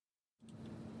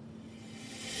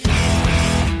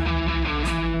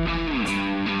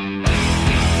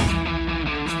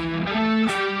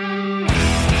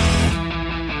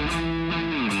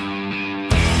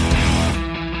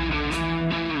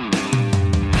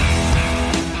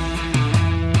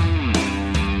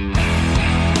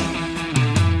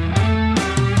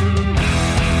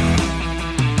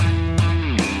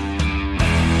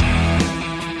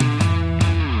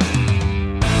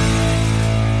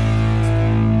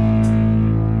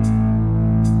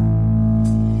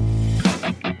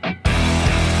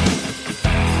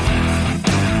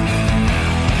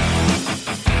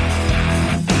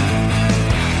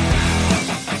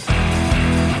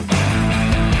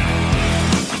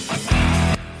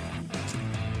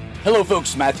Hello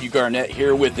folks, Matthew Garnett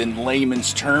here with In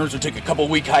Layman's Terms. We took a couple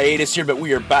week hiatus here, but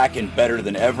we are back and better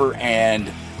than ever,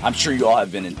 and I'm sure you all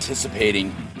have been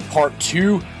anticipating part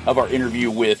 2 of our interview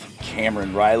with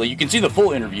Cameron Riley. You can see the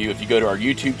full interview if you go to our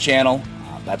YouTube channel.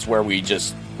 That's where we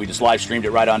just live streamed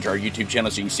it right onto our YouTube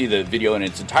channel, so you can see the video in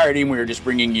its entirety, and we are just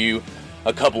bringing you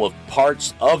a couple of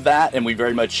parts of that, and we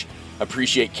very much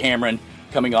appreciate Cameron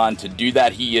coming on to do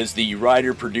that. He is the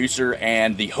writer, producer,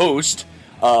 and the host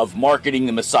of Marketing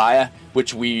the Messiah,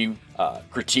 which we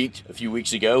critiqued a few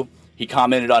weeks ago. He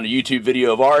commented on a YouTube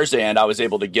video of ours, and I was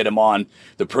able to get him on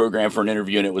the program for an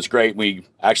interview, and it was great. We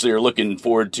actually are looking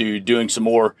forward to doing some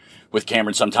more with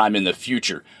Cameron sometime in the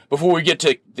future. Before we get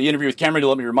to the interview with Cameron,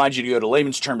 let me remind you to go to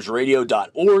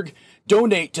laymanstermsradio.org.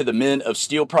 Donate to the Men of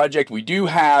Steel Project. We do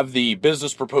have the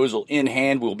business proposal in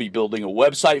hand. We'll be building a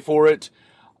website for it.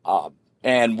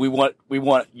 And we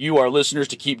want you, our listeners,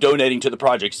 to keep donating to the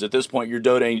project, because at this point you're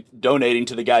donating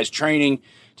to the guys' training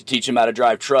to teach them how to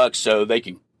drive trucks so they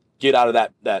can get out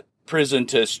of that prison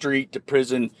to street to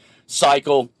prison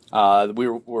cycle.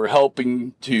 We're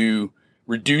helping to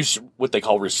reduce what they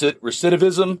call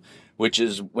recidivism, which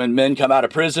is when men come out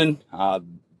of prison,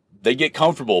 they get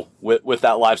comfortable with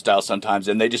that lifestyle sometimes,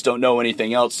 and they just don't know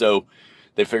anything else. So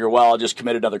they figure, well, I'll just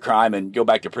commit another crime and go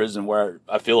back to prison where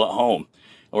I feel at home.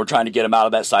 And we're trying to get them out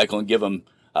of that cycle and give them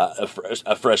a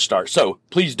fresh start. So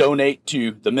please donate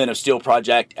to the Men of Steel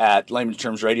Project at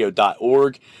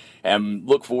laymanstermsradio.org, and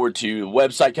look forward to the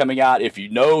website coming out. If you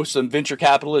know some venture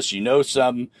capitalists, you know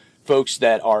some folks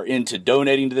that are into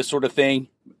donating to this sort of thing,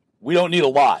 we don't need a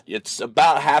lot. It's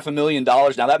about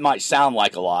 $500,000. Now that might sound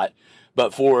like a lot,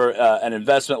 but for an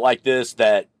investment like this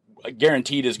that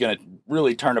guaranteed is going to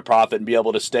really turn a profit and be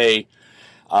able to stay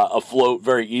afloat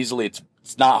very easily,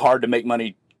 it's not hard to make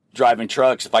money driving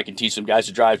trucks. If I can teach some guys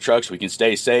to drive trucks, we can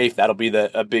stay safe. That'll be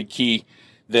a big key.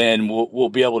 Then we'll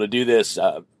be able to do this.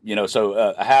 So a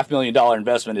 $500,000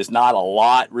 investment is not a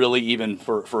lot, really, even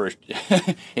for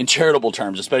in charitable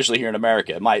terms, especially here in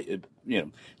America. It might,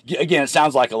 again, it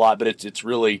sounds like a lot, but it's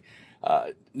really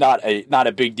not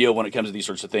a big deal when it comes to these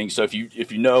sorts of things. So if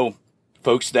you know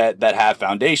folks that have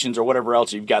foundations or whatever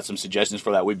else, you've got some suggestions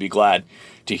for that, we'd be glad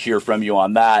to hear from you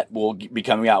on that. We'll be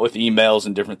coming out with emails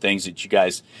and different things that you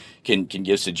guys can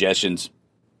give suggestions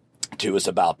to us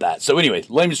about that. So anyway,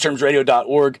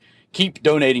 laymanstermsradio.org. Keep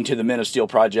donating to the Men of Steel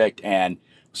Project, and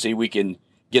see we can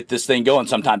get this thing going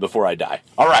sometime before I die.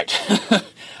 All right.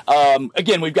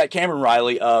 Again, we've got Cameron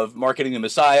Riley of Marketing the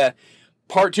Messiah.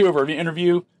 Part 2 of our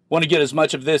interview. Want to get as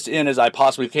much of this in as I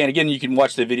possibly can. Again, you can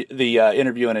watch the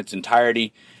interview in its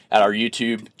entirety at our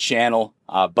YouTube channel,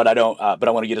 but I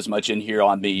want to get as much in here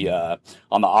on the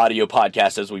audio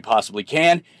podcast as we possibly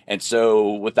can. And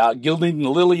so, without gilding the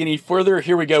lily any further,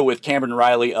 here we go with Cameron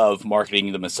Riley of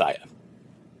Marketing the Messiah.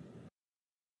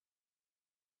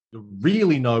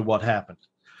 Really know what happened.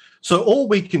 So all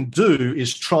we can do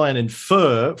is try and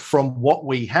infer from what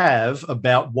we have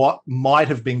about what might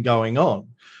have been going on.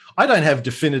 I don't have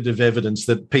definitive evidence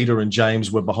that Peter and James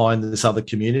were behind this other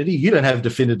community. You don't have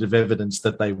definitive evidence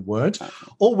that they weren't.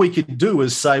 All we can do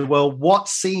is say, well, what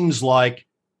seems like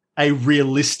a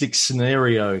realistic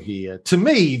scenario here? To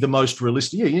me, the most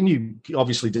realistic, and you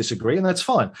obviously disagree, and that's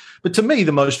fine. But to me,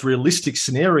 the most realistic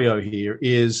scenario here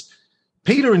is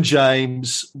Peter and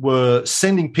James were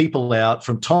sending people out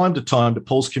from time to time to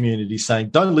Paul's community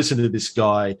saying, don't listen to this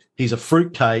guy. He's a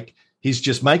fruitcake. He's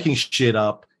just making shit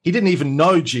up. He didn't even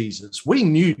know Jesus. We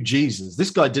knew Jesus.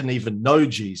 This guy didn't even know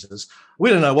Jesus.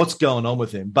 We don't know what's going on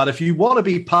with him. But if you want to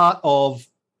be part of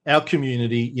our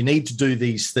community, you need to do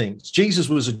these things. Jesus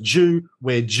was a Jew.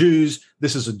 We're Jews.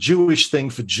 This is a Jewish thing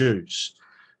for Jews.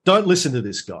 Don't listen to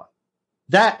this guy.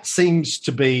 That seems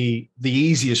to be the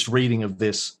easiest reading of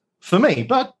this for me.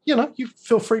 But, you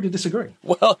feel free to disagree.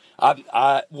 Well,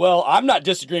 I'm not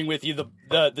disagreeing with you.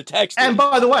 The text. And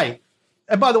by the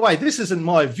way, this isn't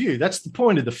my view. That's the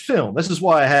point of the film. This is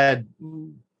why I had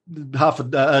half a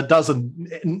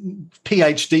dozen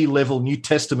PhD-level New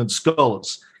Testament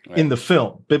scholars in the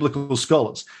film, biblical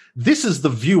scholars. This is the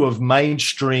view of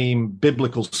mainstream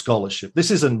biblical scholarship. This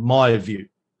isn't my view.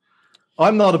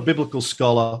 I'm not a biblical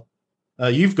scholar.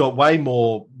 You've got way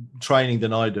more training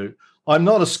than I do. I'm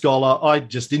not a scholar. I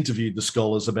just interviewed the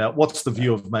scholars about what's the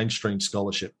view of mainstream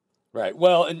scholarship. Right.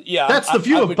 Well, and yeah, that's the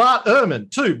view of Bart Ehrman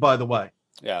too, by the way.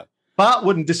 Yeah. Bart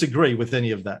wouldn't disagree with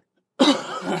any of that.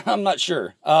 I'm not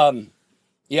sure. I'm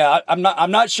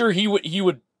not sure he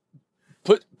would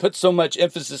put so much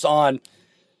emphasis on,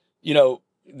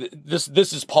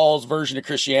 this is Paul's version of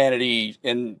Christianity,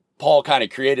 and Paul kind of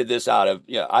created this out of,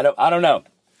 I don't know.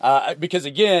 Because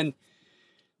again,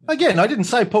 Again, I didn't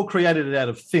say Paul created it out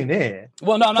of thin air.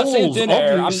 Well, no, I'm not saying thin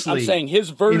air. I'm saying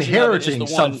his version inheriting of it is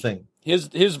the one, something.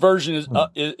 His version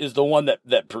is the one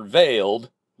that prevailed.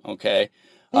 Okay,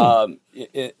 from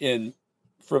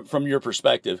your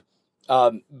perspective,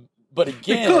 but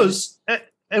again, because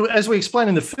as we explain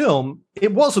in the film,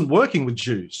 it wasn't working with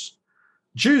Jews.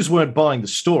 Jews weren't buying the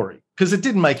story because it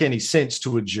didn't make any sense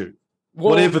to a Jew.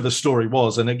 Well, whatever the story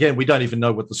was. And again, we don't even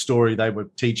know what the story they were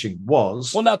teaching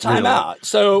was. Well, now time out.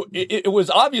 So it was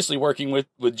obviously working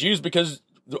with Jews because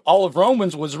all of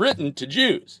Romans was written to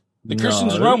Jews. The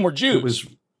Christians in Rome were Jews.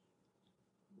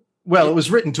 It was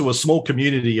written to a small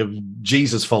community of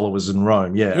Jesus followers in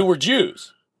Rome, yeah. Who were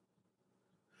Jews.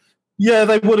 Yeah,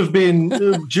 they would have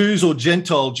been Jews or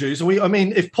Gentile Jews.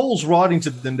 If Paul's writing to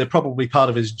them, they're probably part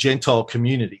of his Gentile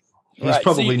community. He's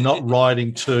probably not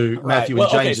writing to Matthew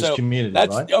and James's community,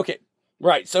 right? Okay,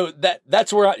 right. So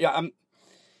that's where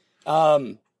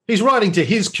I'm. He's writing to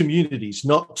his communities,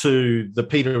 not to the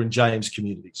Peter and James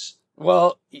communities.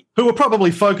 Well, who were probably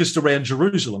focused around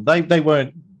Jerusalem. They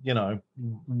weren't,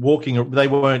 walking. They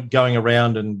weren't going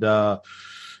around and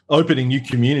opening new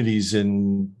communities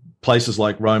in places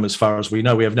like Rome. As far as we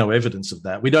know, we have no evidence of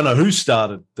that. We don't know who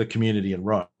started the community in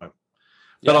Rome,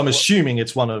 but I'm assuming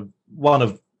it's one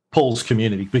of Paul's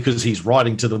community because he's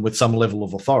writing to them with some level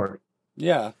of authority.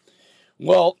 Yeah.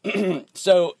 Well,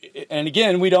 so, and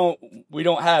again, we don't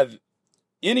have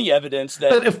any evidence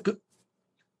that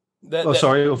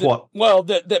what? Well,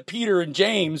 that Peter and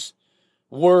James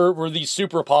were these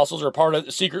super apostles or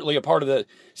secretly a part of the,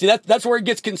 see, that's where it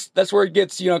gets,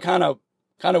 kind of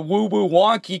woo-woo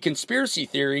wonky conspiracy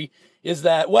theory is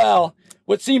that, well,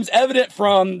 what seems evident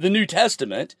from the New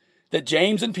Testament that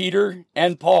James and Peter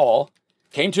and Paul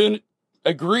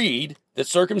agreed that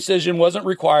circumcision wasn't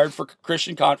required for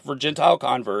for Gentile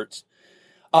converts,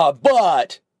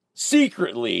 but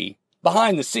secretly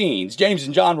behind the scenes, James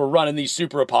and John were running these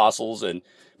super apostles, and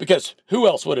because who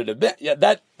else would it have been? Yeah,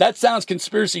 that sounds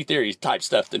conspiracy theory type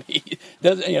stuff to me,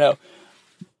 doesn't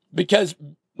because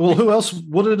who else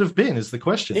would it have been is the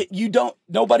question.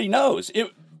 Nobody knows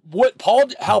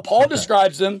how Paul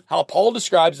describes them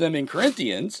in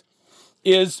Corinthians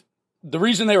is. The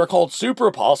reason they were called super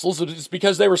apostles is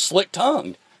because they were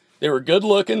slick-tongued. They were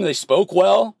good-looking. They spoke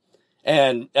well.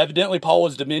 And evidently Paul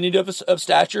was diminutive of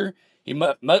stature. He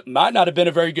might not have been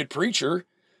a very good preacher.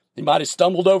 He might have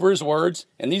stumbled over his words.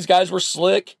 And these guys were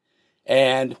slick.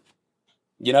 And,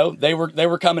 they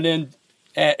were coming in.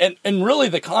 And really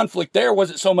the conflict there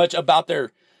wasn't so much about their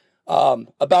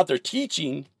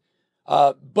teaching,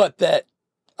 but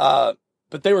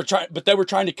they were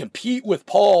trying to compete with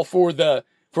Paul for the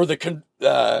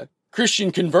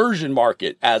Christian conversion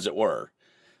market, as it were.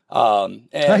 And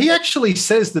now he actually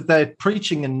says that they're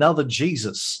preaching another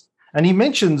Jesus, and he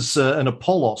mentions an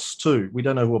Apollos too. We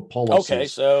don't know who Apollos is. Okay,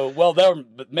 so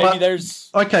there's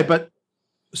okay, but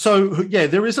so yeah,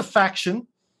 there is a faction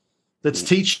that's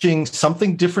teaching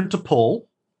something different to Paul,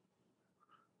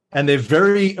 and they're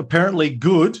very apparently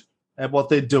good at what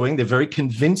they're doing. They're very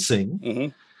convincing. Mm-hmm.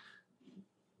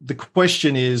 The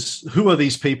question is, who are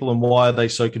these people and why are they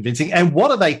so convincing? And what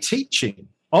are they teaching?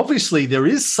 Obviously, there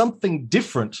is something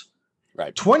different.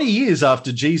 Right. 20 years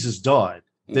after Jesus died,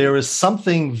 there is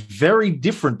something very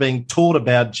different being taught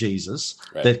about Jesus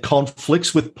that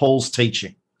conflicts with Paul's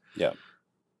teaching. Yeah.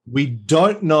 We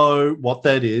don't know what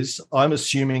that is. I'm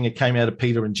assuming it came out of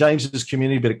Peter and James's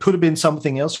community, but it could have been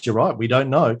something else. You're right. We don't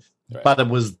know. Right. But it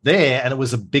was there, and it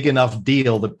was a big enough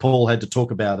deal that Paul had to talk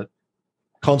about it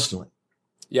constantly.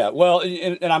 Yeah, well,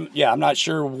 and I'm not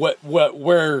sure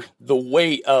where the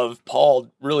weight of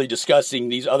Paul really discussing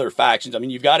these other factions. I mean,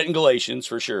 you've got it in Galatians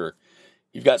for sure.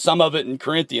 You've got some of it in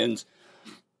Corinthians,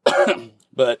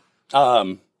 but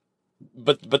the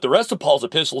rest of Paul's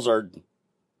epistles are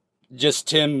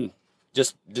just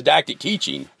didactic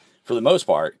teaching for the most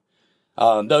part.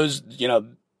 Those,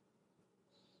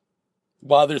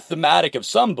 while they're thematic of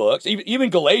some books, even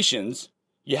Galatians,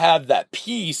 you have that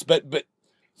piece, but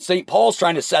St. Paul's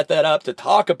trying to set that up to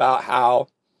talk about how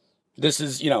this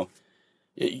is,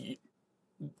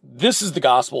 this is the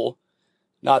gospel,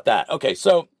 not that. Okay,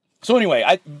 so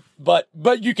anyway, but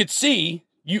you could see,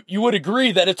 you would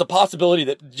agree that it's a possibility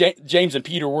that James and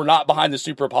Peter were not behind the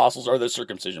super apostles or the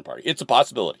circumcision party. It's a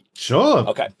possibility. Sure.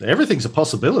 Okay. Everything's a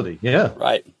possibility. Yeah.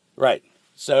 Right.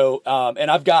 So,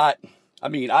 and I've got, I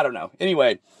don't know.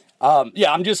 Anyway, I'm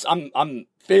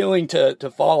failing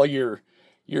to follow your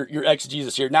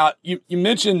exegesis here. Now, you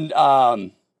mentioned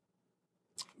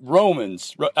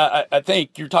Romans. I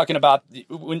think you're talking about,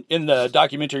 in the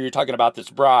documentary, you're talking about this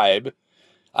bribe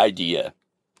idea.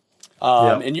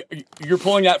 And you're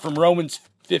pulling that from Romans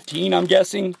 15, I'm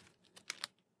guessing?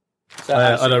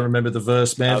 I don't remember the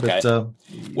verse, man. Okay. But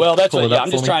well, that's what. Yeah,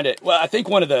 I'm just trying to. Well, I think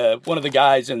one of the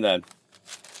guys in the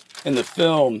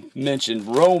film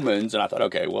mentioned Romans, and I thought,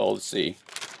 okay, well, let's see.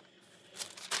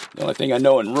 The only thing I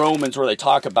know in Romans where they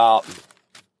talk about,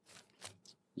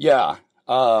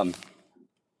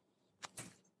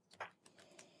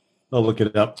 I'll look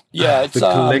it up. Yeah, it's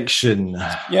the collection.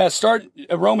 Start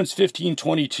Romans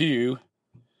 15:22.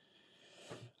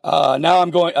 Now I'm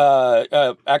going,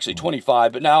 actually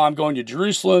 25, but now I'm going to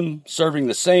Jerusalem, serving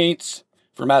the saints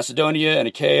for Macedonia and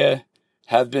Achaia,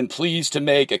 have been pleased to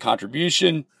make a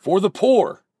contribution for the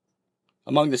poor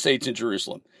among the saints in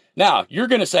Jerusalem. Now, you're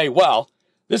going to say, well,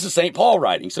 this is St. Paul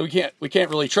writing, so we can't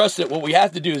really trust it. What we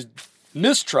have to do is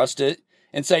mistrust it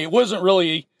and say it wasn't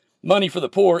really money for the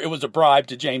poor, it was a bribe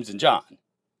to James and John.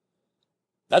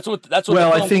 That's what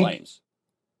the film claims.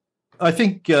 I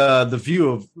think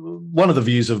one of the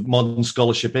views of modern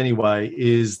scholarship anyway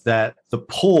is that the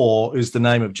poor is the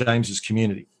name of James's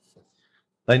community.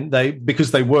 They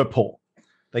because they were poor,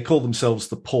 they call themselves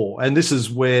the poor, and this is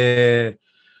where,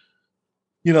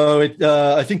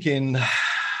 I think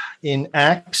in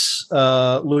Acts,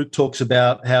 Luke talks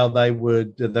about how they were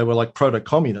like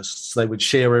proto-communists. They would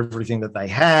share everything that they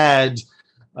had.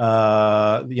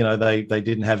 They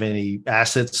didn't have any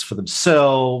assets for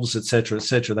themselves, et cetera, et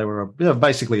cetera. They were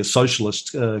basically a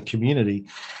socialist community.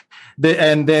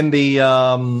 And then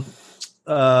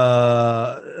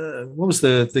what was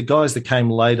the guys that came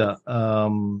later?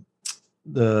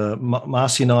 The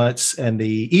Marcionites and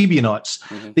the Ebionites.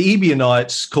 Mm-hmm. The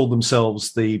Ebionites called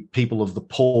themselves the people of the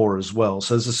poor as well.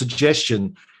 So there's a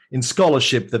suggestion in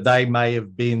scholarship that they may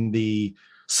have been the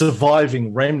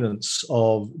surviving remnants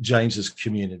of James's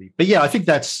community. But yeah, I think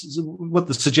that's what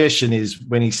the suggestion is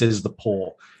when he says the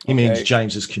poor. He means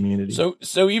James's community.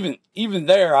 So even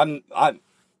there,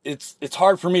 it's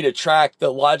hard for me to track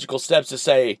the logical steps to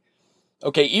say,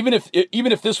 okay, even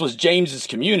if this was James's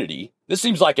community, this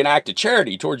seems like an act of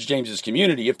charity towards James's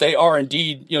community if they are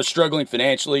indeed, struggling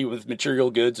financially with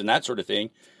material goods and that sort of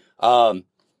thing. And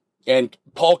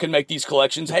Paul can make these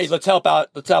collections. Hey, let's help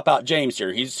out James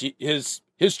here. His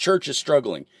church is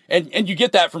struggling. And you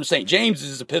get that from St.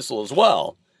 James's epistle as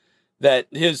well,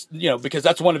 that because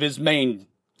that's one of his main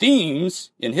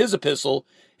themes in his epistle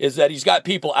is that he's got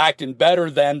people acting better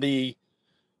than the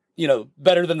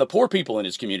poor people in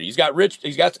his community. He's got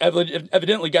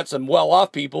evidently got some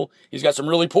well-off people. He's got some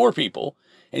really poor people,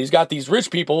 and he's got these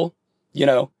rich people,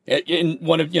 in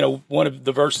one of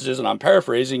the verses is, and I'm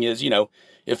paraphrasing, is,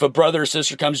 if a brother or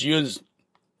sister comes to you and is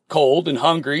cold and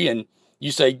hungry and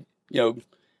you say,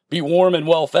 be warm and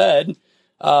well fed,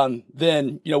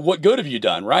 then, what good have you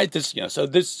done? Right.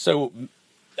 So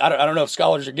I don't know if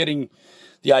scholars are getting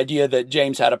the idea that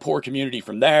James had a poor community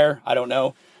from there. I don't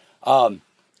know.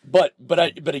 But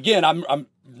again,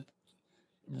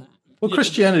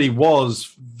 Christianity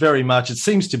was very much, it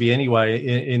seems to be anyway,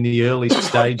 in the early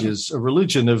stages, a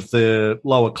religion of the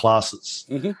lower classes,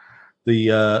 mm-hmm.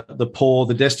 The poor,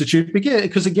 the destitute,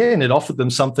 because again, it offered them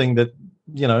something that,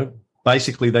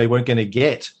 basically they weren't going to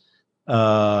get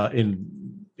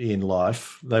in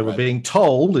life. They were being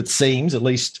told, it seems, at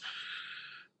least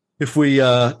if we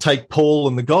take Paul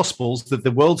and the Gospels, that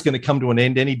the world's going to come to an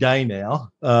end any day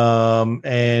now.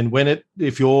 And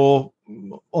if you're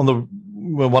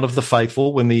one of the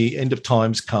faithful, when the end of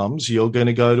times comes, you're going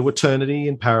to go to eternity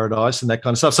in paradise and that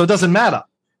kind of stuff. So it doesn't matter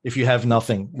if you have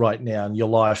nothing right now and your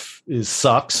life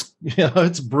sucks.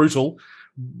 It's brutal.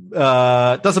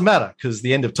 It doesn't matter because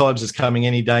the end of times is coming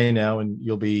any day now, and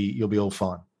you'll be all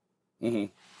fine. Mm-hmm.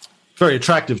 Very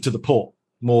attractive to the poor,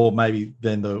 more maybe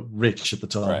than the rich at the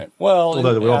time. Right. Well,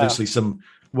 although there were obviously some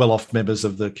well-off members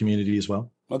of the community as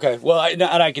well. Okay. Well,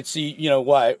 I could see,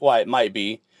 why it might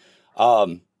be.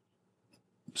 So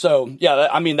yeah,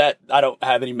 I mean that I don't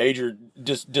have any major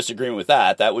disagreement with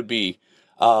that. That would be,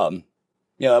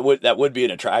 that would be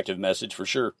an attractive message for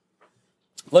sure.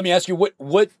 Let me ask you,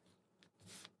 what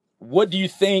do you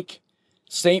think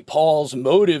St. Paul's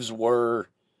motives were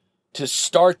to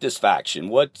start this faction?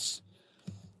 What's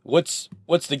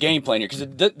the game plan here? Because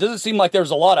it doesn't seem like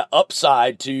there's a lot of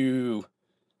upside to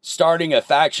starting a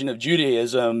faction of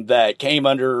Judaism that came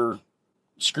under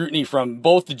scrutiny from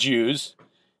both the Jews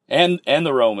and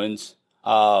the Romans,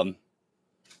 and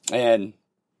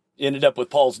ended up with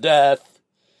Paul's death,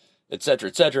 et cetera,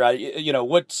 et cetera.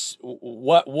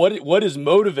 What is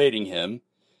motivating him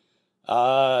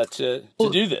to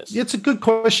do this? It's a good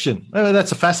question.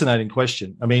 That's a fascinating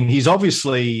question. I mean, he's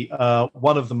obviously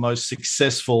one of the most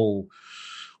successful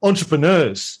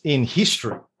entrepreneurs in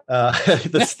history.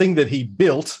 This thing that he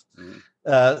built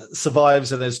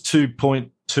survives and has 2.2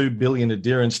 2 billion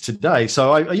adherents today.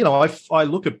 So I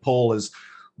look at Paul as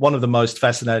one of the most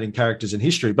fascinating characters in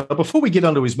history. But before we get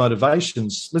onto his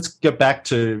motivations, let's go back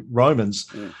to Romans.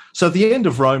 So at the end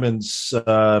of Romans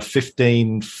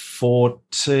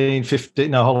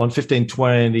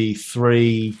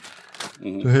 1523,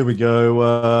 here we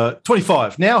go,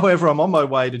 25. Now, however, I'm on my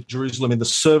way to Jerusalem in the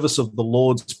service of the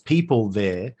Lord's people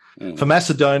there. For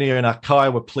Macedonia and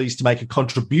Achaia were pleased to make a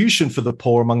contribution for the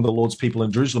poor among the Lord's people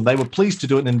in Jerusalem. They were pleased to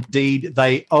do it, and indeed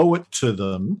they owe it to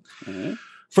them.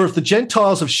 For if the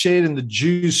Gentiles have shared in the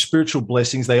Jews' spiritual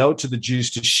blessings, they owe it to the Jews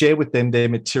to share with them their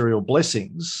material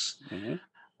blessings.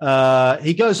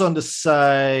 He goes on to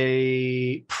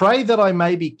say, pray that I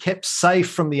may be kept safe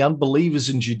from the unbelievers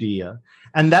in Judea,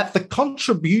 and that the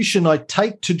contribution I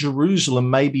take to Jerusalem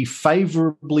may be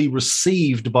favorably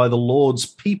received by the Lord's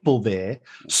people there,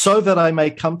 so that I may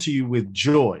come to you with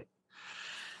joy.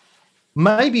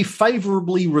 May be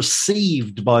favorably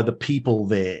received by the people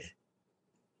there.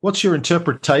 What's your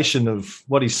interpretation of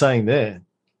what he's saying there?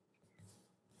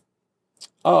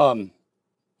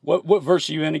 What verse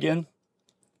are you in again?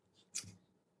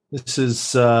 This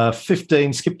is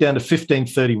 15. Skip down to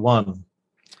 15:31.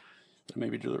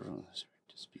 Maybe deliver on this.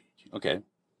 Okay.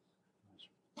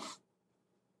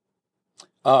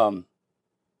 Well,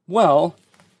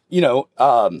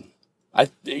 I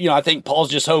think Paul's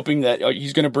just hoping that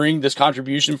he's going to bring this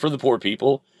contribution for the poor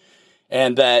people,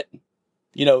 and that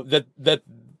that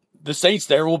the saints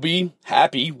there will be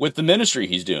happy with the ministry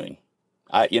he's doing.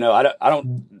 I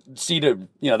don't see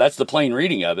that's the plain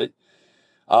reading of it.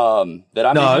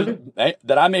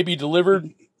 That I may be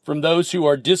delivered from those who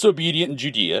are disobedient in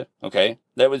Judea. Okay.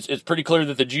 It's pretty clear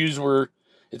that the Jews were,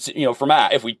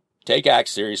 if we take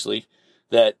Acts seriously,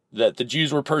 that the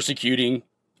Jews were persecuting,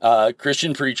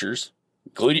 Christian preachers,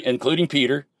 including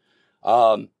Peter.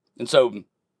 And so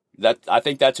I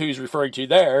think that's who he's referring to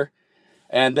there.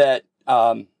 And that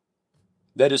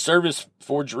his service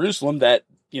for Jerusalem, that,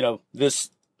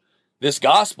 this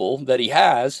gospel that he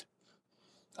has,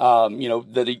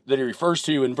 that he refers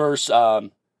to in verse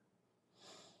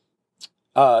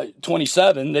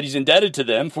 27, that he's indebted to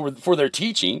them for their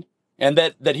teaching, and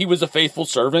that he was a faithful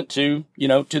servant to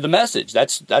the message.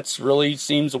 That's really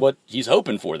seems what he's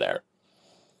hoping for there.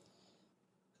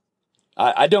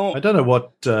 I don't know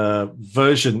what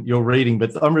version you're reading,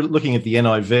 but I'm looking at the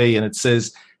NIV, and it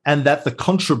says, and that the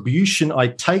contribution I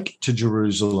take to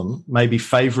Jerusalem may be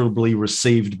favorably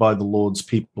received by the Lord's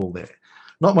people there.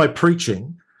 Not my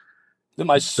preaching,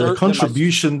 the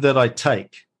contribution that I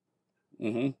take.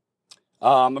 I'm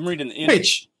reading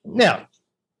which, now,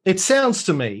 it sounds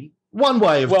to me, one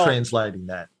way of translating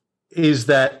that is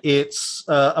that it's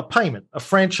a payment, a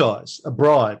franchise, a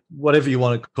bribe, whatever you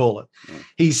want to call it.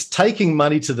 He's taking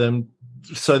money to them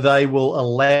so they will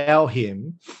allow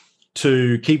him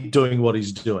to keep doing what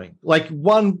he's doing. Like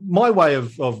my way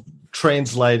of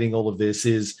translating all of this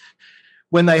is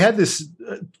when they had this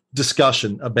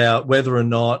discussion about whether or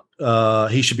not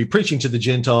he should be preaching to the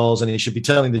Gentiles and he should be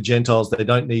telling the Gentiles they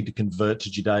don't need to convert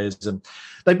to Judaism,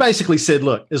 they basically said,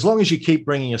 look, as long as you keep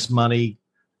bringing us money,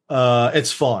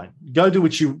 it's fine. Go do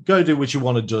what you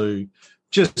want to do.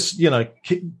 Just,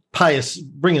 pay us,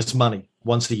 bring us money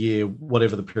once a year,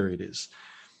 whatever the period is,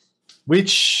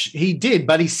 which he did.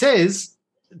 But he says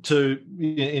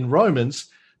in Romans,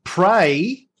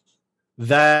 pray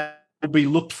that will be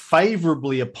looked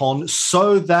favorably upon,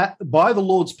 so that by the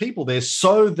Lord's people there,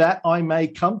 so that I may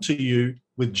come to you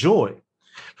with joy.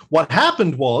 What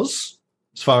happened was,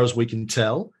 as far as we can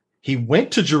tell, he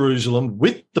went to Jerusalem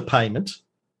with the payment,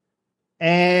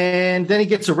 and then he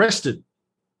gets arrested,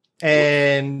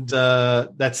 and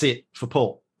that's it for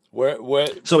Paul.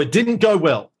 So it didn't go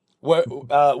well.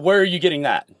 Where are you getting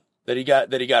that?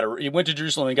 He went to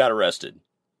Jerusalem and got arrested?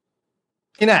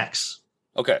 In Acts.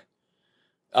 Okay.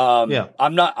 Yeah.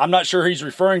 I'm not sure he's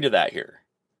referring to that here.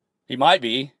 He might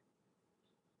be.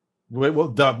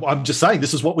 Well, I'm just saying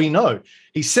this is what we know.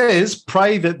 He says,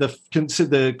 pray that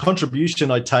the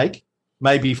contribution I take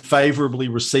may be favorably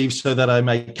received so that I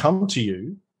may come to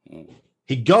you.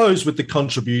 He goes with the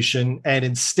contribution and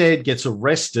instead gets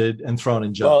arrested and thrown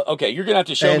in jail. Well, okay, you're going to have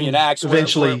to show me an Acts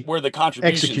where the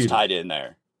contribution's tied in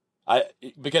there.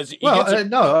 Because he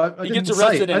gets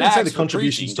arrested in Acts for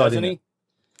preaching, doesn't he?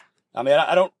 I mean,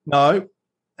 I don't... No.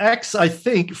 Acts, I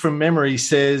think, from memory,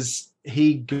 says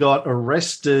he got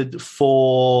arrested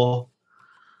for...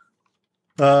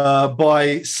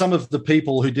 by some of the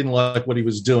people who didn't like what he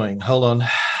was doing. Hold on.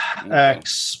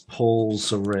 Acts,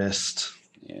 Paul's arrest.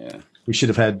 Yeah. We should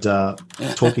have had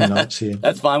talking notes here.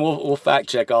 That's fine. We'll fact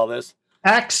check all this.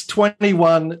 Acts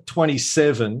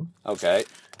 21:27. Okay.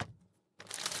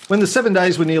 When the 7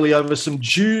 days were nearly over, some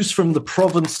Jews from the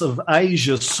province of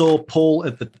Asia saw Paul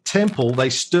at the temple. They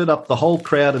stirred up the whole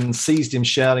crowd and seized him,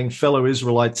 shouting, "Fellow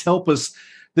Israelites, help us.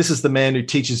 This is the man who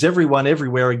teaches everyone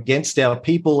everywhere against our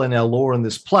people and our law in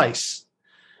this place."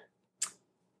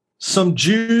 Some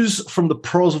Jews from the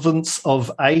province of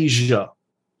Asia.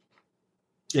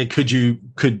 Yeah,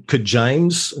 could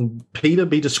James and Peter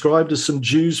be described as some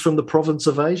Jews from the province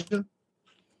of Asia?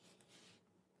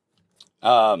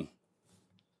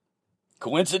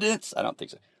 Coincidence? I don't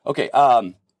think so. Okay.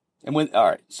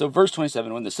 So verse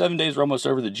 27, when the 7 days were almost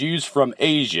over, the Jews from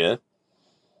Asia,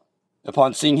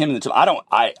 upon seeing him in the temple,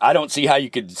 I don't see how you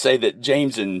could say that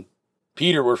James and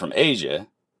Peter were from Asia.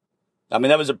 I mean,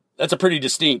 that's a pretty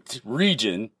distinct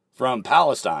region from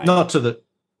Palestine. Not to the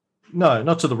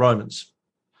Romans.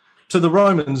 To the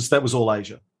Romans, that was all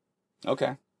Asia.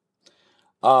 Okay.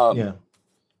 Yeah.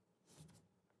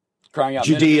 Crying out,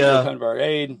 Judea, come to our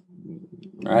aid.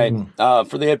 Right.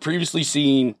 For they had previously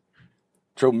seen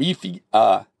Trophimus,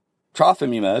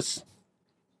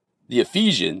 the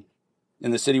Ephesian,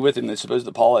 in the city with him. They supposed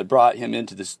that Paul had brought him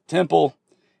into this temple,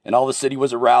 and all the city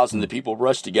was aroused, and the people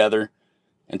rushed together,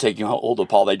 and taking hold of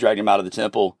Paul, they dragged him out of the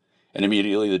temple, and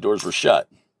immediately the doors were shut.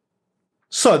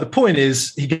 So the point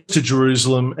is, he gets to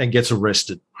Jerusalem and gets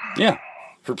arrested. Yeah,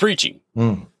 for preaching,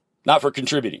 not for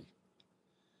contributing.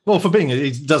 Well, for being,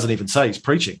 it doesn't even say he's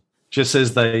preaching. Just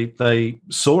says they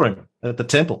saw him at the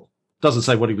temple. Doesn't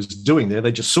say what he was doing there.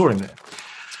 They just saw him there.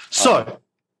 So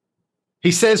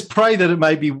he says, "Pray that it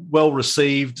may be well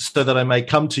received so that I may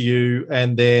come to you."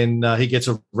 And then he gets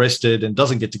arrested and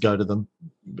doesn't get to go to them.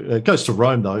 Goes to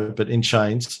Rome, though, but in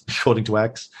chains, according to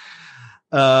Acts.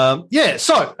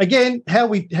 So, again, how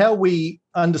we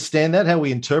understand that, how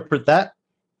we interpret that,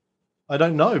 I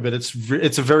don't know, but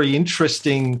it's a very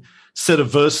interesting set of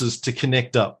verses to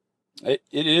connect up. It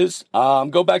is.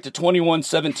 Go back to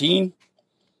 21:17.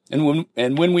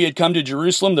 And when we had come to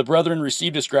Jerusalem, the brethren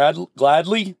received us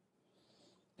gladly.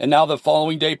 And now the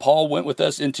following day, Paul went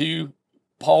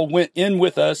in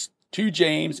with us to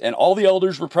James, and all the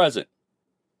elders were present.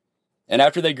 And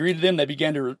after they greeted him, they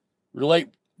began to relate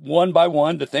one by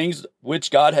one the things which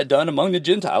God had done among the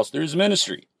Gentiles through his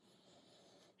ministry.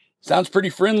 Sounds pretty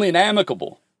friendly and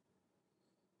amicable.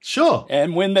 Sure.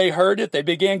 And when they heard it, they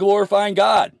began glorifying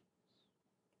God.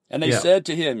 And they said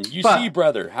to him, "You see,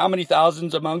 brother, how many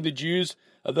thousands among the Jews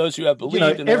of those who have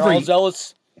believed, and they're all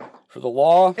zealous for the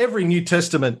law." Every New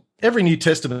Testament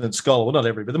scholar, well, not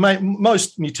every, but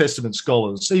most New Testament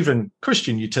scholars, even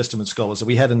Christian New Testament scholars that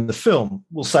we had in the film,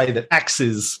 will say that Acts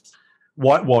is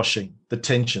whitewashing the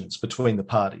tensions between the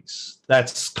parties.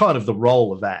 That's kind of the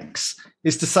role of Acts,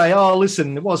 is to say, "Oh,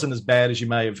 listen, it wasn't as bad as you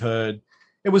may have heard.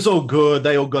 It was all good.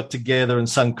 They all got together and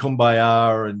sung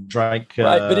Kumbaya and drank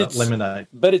lemonade."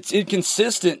 But it's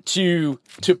inconsistent to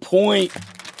point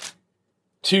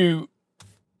to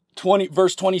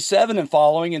verse 27 and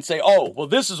following and say, "Oh, well,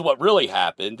 this is what really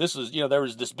happened. This is, there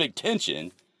was this big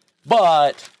tension."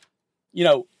 But,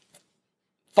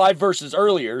 5 verses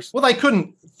earlier. Well, they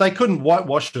couldn't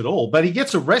whitewash it all, but he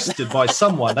gets arrested by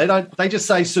someone. They just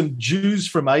say some Jews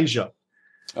from Asia.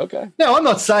 Okay. Now, I'm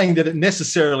not saying that it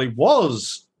necessarily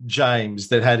was James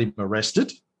that had him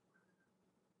arrested,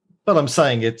 but I'm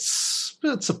saying it's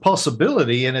a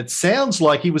possibility, and it sounds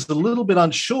like he was a little bit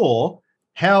unsure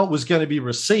how it was going to be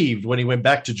received when he went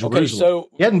back to Jerusalem. Okay, so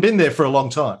he hadn't been there for a long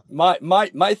time. My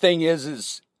thing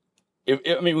is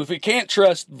if we can't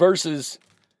trust verses,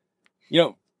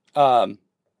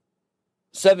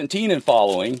 17 and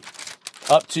following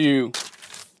up to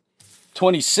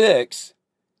 26.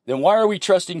 Then why are we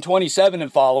trusting 27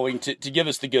 and following to give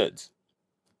us the goods?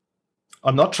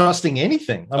 I'm not trusting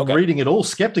anything. I'm reading it all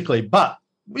skeptically. But,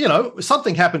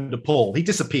 something happened to Paul. He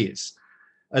disappears,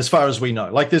 as far as we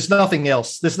know. Like, there's nothing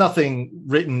else. There's nothing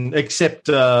written except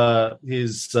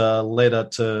his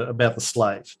letter about the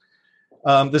slave.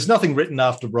 There's nothing written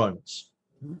after Romans.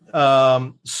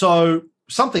 So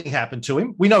something happened to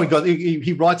him. We know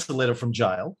he writes the letter from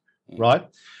jail, right?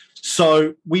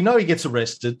 So we know he gets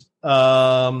arrested.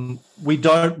 We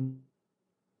don't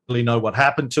really know what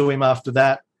happened to him after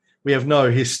that. We have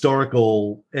no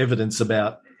historical evidence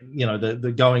about,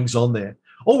 the goings on there.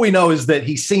 All we know is that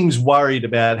he seems worried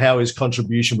about how his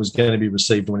contribution was going to be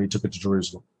received when he took it to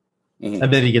Jerusalem. Mm-hmm.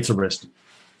 And then he gets arrested.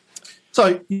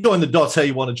 So you join the dots how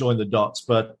you want to join the dots,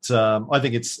 but I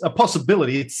think it's a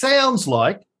possibility. It sounds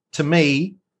like, to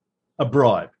me, a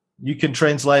bribe. You can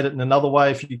translate it in another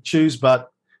way if you choose,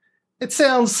 but it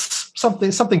sounds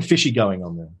something fishy going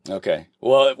on there. Okay.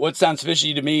 Well, what sounds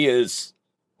fishy to me is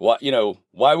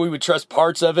why we would trust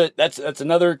parts of it. That's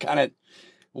another kind of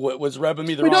what was rubbing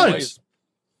me the wrong way.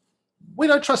 We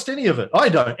don't trust any of it. I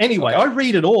don't. Anyway, Okay. I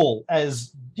read it all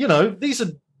as, these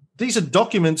are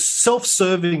documents,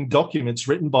 self-serving documents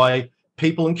written by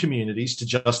people and communities to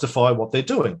justify what they're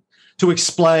doing, to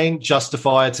explain,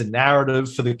 justify. It's a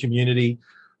narrative for the community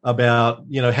about,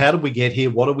 how did we get here?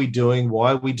 What are we doing?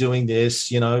 Why are we doing this?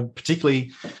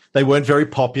 Particularly, they weren't very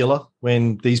popular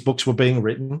when these books were being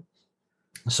written.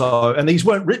 So, and these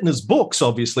weren't written as books,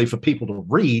 obviously, for people to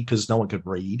read because no one could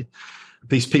read.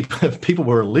 These people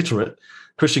were illiterate.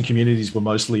 Christian communities were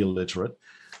mostly illiterate.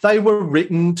 They were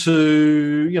written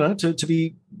to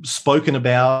be spoken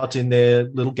about in their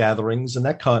little gatherings and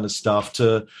that kind of stuff,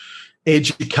 to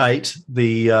educate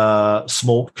the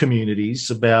small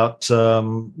communities about,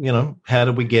 how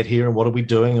did we get here and what are we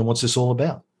doing and what's this all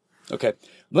about? Okay.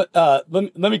 Let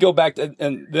me go back to,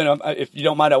 and then if you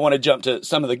don't mind, I want to jump to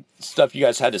some of the stuff you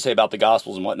guys had to say about the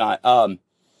Gospels and whatnot.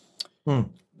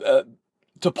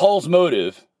 To Paul's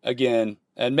motive again,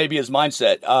 and maybe his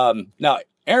mindset. Now,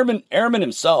 Ehrman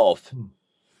himself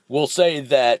will say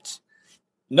that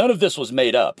none of this was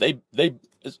made up. They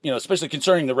especially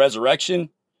concerning the resurrection,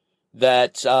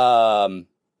 that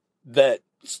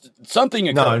something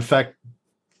occurred. No, in fact,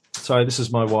 sorry, this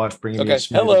is my wife bringing me a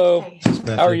smoothie. Hello. Hey.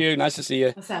 How are you? Nice to see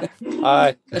you. What's up?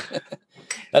 Hi.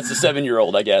 That's the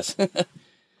 7-year-old, I guess.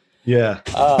 Yeah.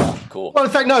 Cool. Well,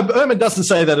 in fact, no, Ehrman doesn't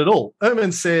say that at all.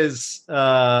 Ehrman says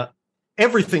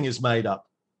everything is made up.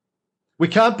 We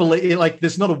can't believe,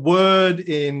 there's not a word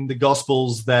in the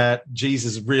Gospels that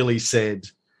Jesus really said.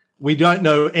 We don't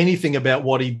know anything about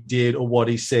what he did or what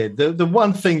he said. The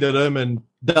one thing that Ehrman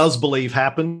does believe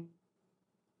happened,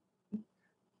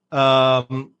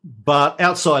 but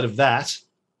outside of that,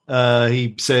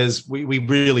 he says we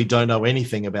really don't know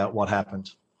anything about what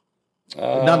happened.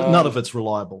 None of it's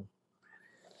reliable.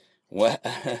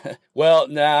 Well,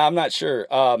 nah, I'm not sure.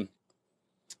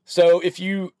 So if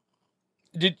you've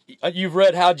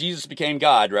read How Jesus Became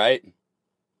God, right?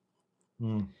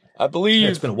 I believe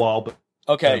it's been a while, but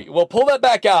okay. Well, pull that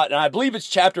back out, and I believe it's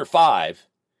chapter 5,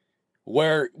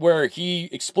 where he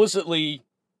explicitly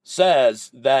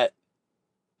says that.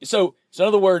 So in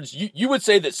other words, you would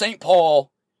say that St.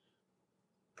 Paul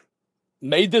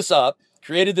made this up,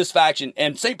 created this faction,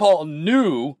 and St. Paul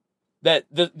knew that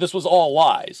this was all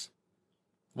lies,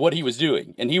 what he was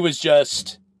doing. And he was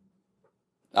just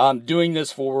doing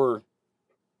this for,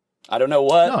 I don't know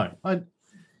what. No,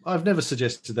 I've never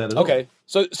suggested that at all. Okay.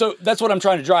 So that's what I'm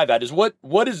trying to drive at is what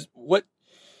is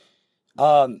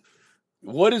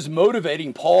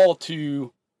motivating Paul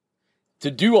to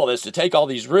do all this, to take all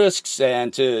these risks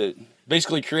and to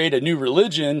basically create a new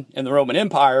religion in the Roman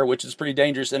Empire, which is pretty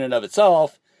dangerous in and of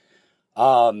itself.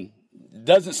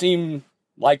 Doesn't seem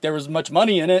like there was much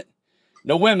money in it.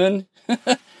 No women.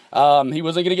 He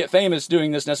wasn't going to get famous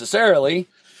doing this necessarily.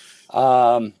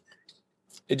 It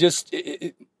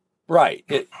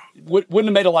wouldn't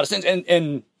have made a lot of sense.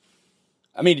 And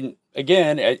I mean,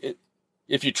 again,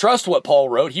 if you trust what Paul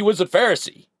wrote, he was a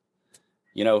Pharisee.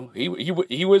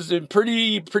 He was in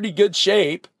pretty good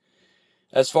shape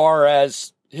as far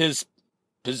as his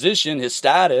position, his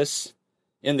status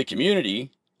in the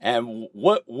community, and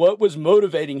what was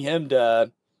motivating him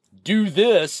to do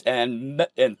this and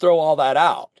throw all that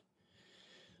out.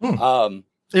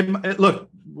 Look,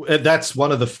 that's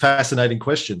one of the fascinating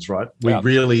questions, right? We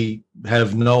really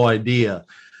have no idea.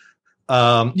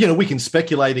 We can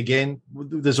speculate again.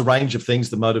 There's a range of things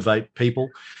that motivate people.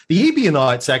 The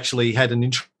Ebionites actually had an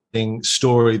interesting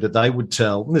story that they would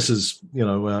tell. And this is,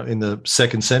 in the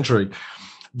 2nd century.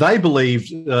 They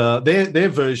believed their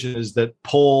version is that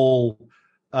Paul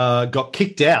got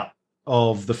kicked out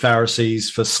of the Pharisees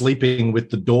for sleeping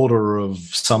with the daughter of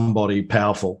somebody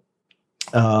powerful.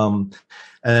 And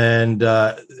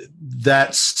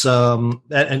that's and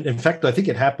in fact, I think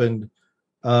it happened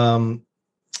in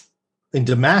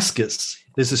Damascus.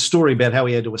 There's a story about how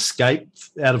he had to escape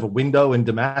out of a window in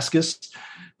Damascus.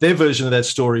 Their version of that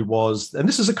story was, and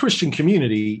this is a Christian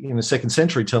community in the 2nd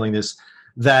century telling this,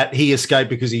 that he escaped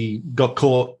because he got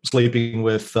caught sleeping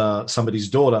with somebody's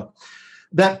daughter.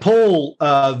 That Paul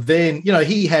then,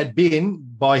 he had been,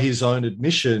 by his own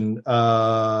admission,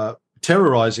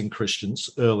 terrorizing Christians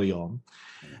early on.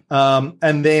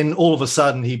 And then all of a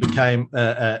sudden he became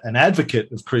an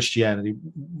advocate of Christianity.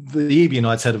 The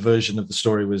Ebionites had a version of the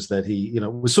story was that he,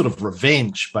 was sort of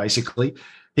revenge, basically.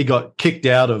 He got kicked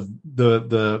out of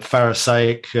the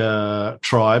Pharisaic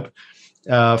tribe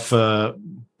for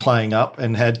playing up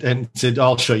and said,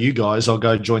 I'll show you guys, I'll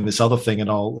go join this other thing and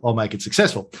I'll make it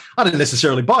successful. I didn't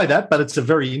necessarily buy that, but it's a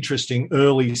very interesting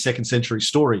early 2nd century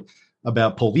story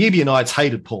about Paul. The Ebionites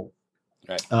hated Paul.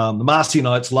 Right. The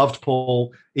Marcionites loved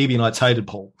Paul. Ebionites hated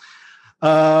Paul.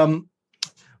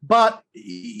 But,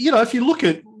 if you look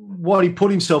at what he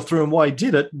put himself through and why he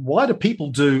did it, why do people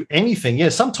do anything? Yeah,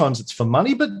 sometimes it's for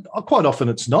money, but quite often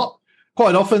it's not.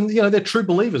 Quite often, they're true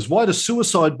believers. Why do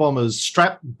suicide bombers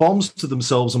strap bombs to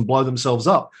themselves and blow themselves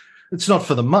up? It's not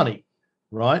for the money,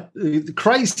 right?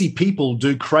 Crazy people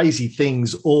do crazy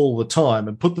things all the time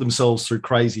and put themselves through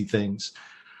crazy things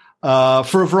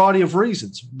for a variety of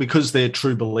reasons, because they're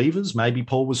true believers. Maybe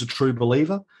Paul was a true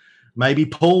believer. Maybe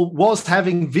Paul was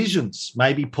having visions.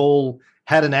 Maybe Paul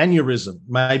had an aneurysm.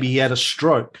 Maybe he had a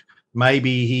stroke.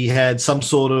 Maybe he had some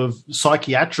sort of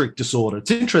psychiatric disorder. It's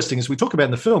interesting, as we talk about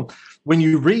in the film, when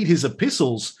you read his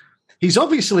epistles, he's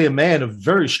obviously a man of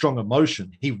very strong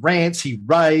emotion. He rants, he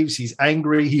raves, he's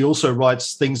angry. He also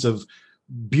writes things of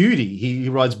beauty. He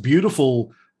writes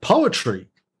beautiful poetry.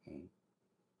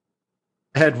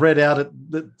 I had read out at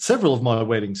several of my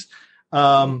weddings.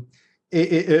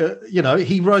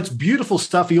 He writes beautiful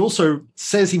stuff. He also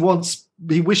says he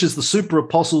wishes the super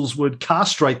apostles would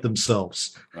castrate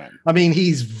themselves. Right. I mean,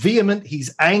 he's vehement,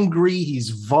 he's angry, he's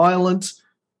violent.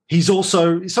 He's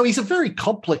a very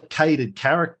complicated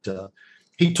character.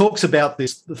 He talks about the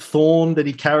thorn that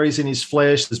he carries in his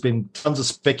flesh. There's been tons of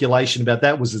speculation about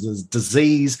that. Was it a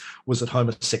disease? Was it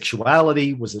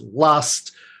homosexuality? Was it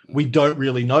lust? We don't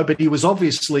really know, but he was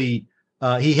obviously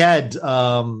he had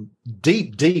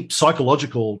deep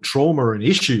psychological trauma and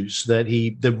issues that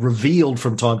revealed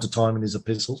from time to time in his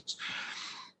epistles.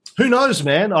 Who knows,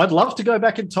 man? I'd love to go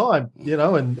back in time,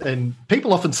 and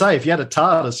people often say, if you had a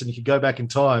TARDIS and you could go back in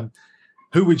time,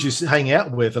 who would you hang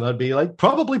out with? And I'd be like,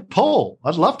 probably Paul.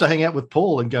 I'd love to hang out with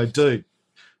Paul and go, dude,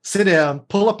 sit down,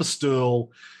 pull up a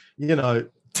stool,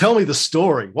 tell me the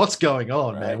story. What's going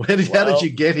on, right, man? How did you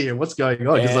get here? What's going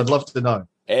on? Because I'd love to know.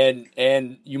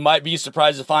 And you might be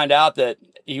surprised to find out that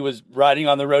he was riding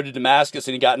on the road to Damascus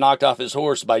and he got knocked off his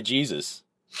horse by Jesus.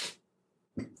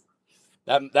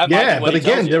 That might be what, but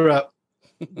again,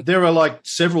 there are like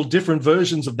several different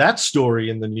versions of that story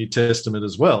in the New Testament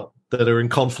as well that are in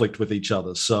conflict with each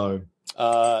other. So,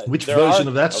 which version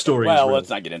of that story? Well, let's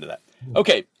not get into that.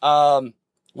 Okay.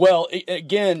 Well,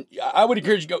 again, I would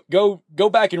encourage you go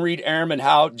back and read Ehrman,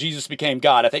 How Jesus Became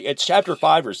God. I think it's chapter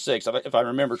 5 or 6, if I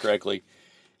remember correctly,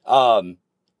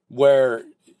 where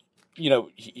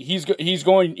he's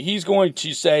going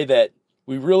to say that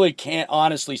we really can't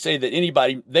honestly say that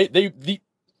anybody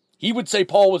he would say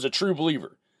Paul was a true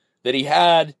believer, that he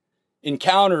had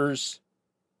encounters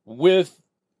with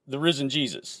the risen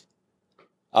Jesus.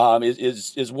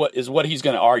 Is what he's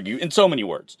going to argue in so many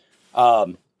words.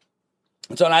 And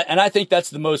I think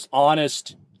that's the most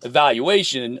honest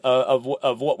evaluation of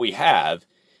what we have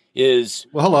is.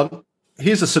 Well, hold on.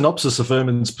 Here's a synopsis of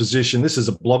Ehrman's position. This is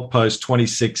a blog post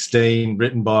 2016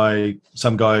 written by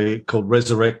some guy called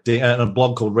Resurrecting, and a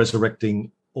blog called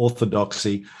Resurrecting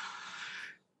Orthodoxy.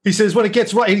 He says, when it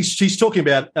gets right, he's talking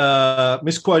about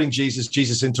misquoting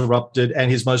Jesus Interrupted,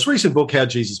 and his most recent book, How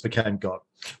Jesus Became God.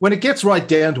 When it gets right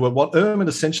down to it, what Ehrman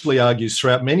essentially argues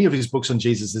throughout many of his books on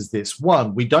Jesus is this.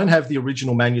 1, we don't have the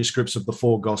original manuscripts of the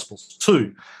 4 Gospels.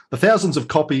 2, the thousands of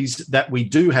copies that we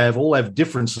do have all have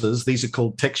differences. These are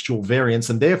called textual variants.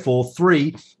 And therefore,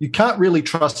 3, you can't really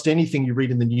trust anything you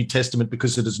read in the New Testament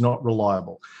because it is not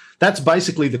reliable. That's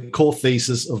basically the core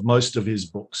thesis of most of his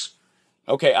books.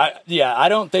 Okay, I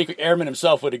don't think Ehrman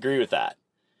himself would agree with that,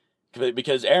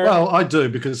 because Ehrman. Well, I do,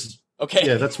 because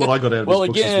yeah, that's what I got out of his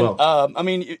books as well. I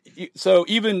mean, so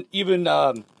even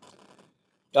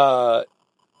so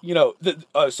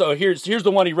here's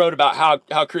the one he wrote about how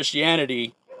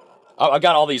Christianity. I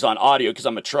got all these on audio because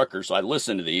I'm a trucker, so I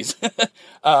listen to these.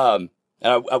 And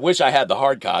I wish I had the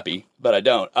hard copy, but I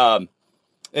don't.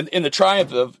 In the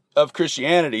triumph of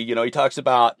Christianity, he talks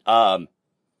about how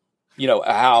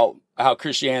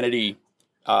Christianity,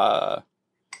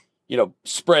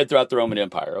 spread throughout the Roman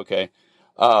Empire. Okay.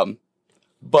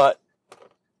 But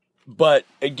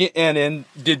again, and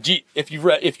if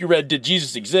you read Did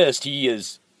Jesus Exist? He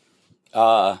is,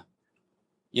 that's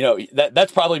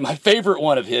probably my favorite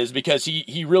one of his, because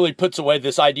he really puts away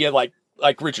this idea like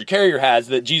Richard Carrier has,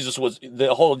 that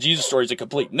the whole Jesus story is a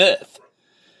complete myth.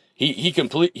 He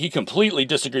completely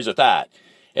disagrees with that.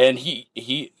 And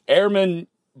Ehrman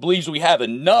believes we have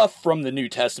enough from the New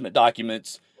Testament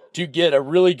documents to get a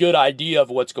really good idea of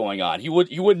what's going on. He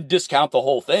wouldn't discount the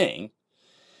whole thing.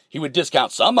 He would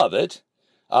discount some of it,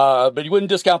 but he wouldn't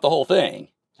discount the whole thing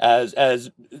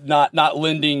as not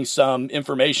lending some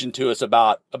information to us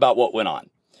about what went on.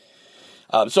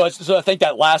 So I think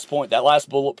that last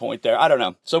bullet point there, I don't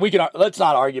know. So let's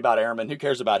not argue about Ehrman. Who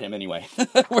cares about him anyway?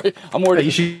 I'm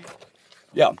worried. Hey,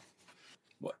 yeah.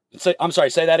 I'm sorry.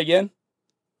 Say that again.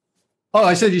 Oh,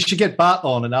 I said you should get Bart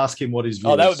on and ask him what his view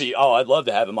is. Oh, that would be. Oh, I'd love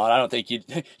to have him on. I don't think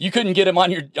you couldn't get him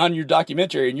on your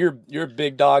documentary, and you're a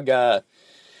big dog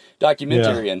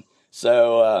documentarian. Yeah.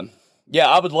 So yeah,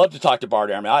 I would love to talk to Bart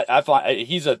Ehrman. I find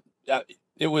he's a.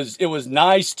 It was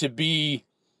nice to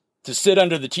sit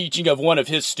under the teaching of one of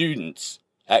his students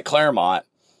at Claremont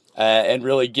and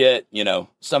really get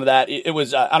some of that. It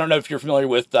was I don't know if you're familiar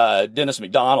with Dennis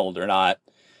McDonald or not.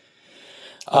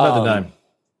 I know the name.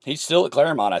 He's still at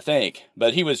Claremont, I think,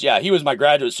 but he was my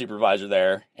graduate supervisor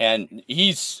there, and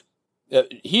he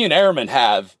and Ehrman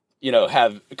have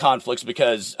conflicts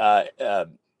because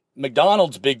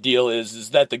McDonald's big deal is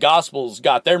that the Gospels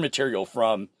got their material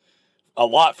from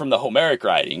the Homeric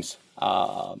writings,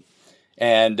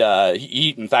 and he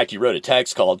in fact he wrote a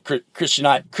text called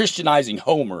Christianizing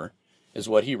Homer is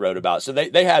what he wrote about. So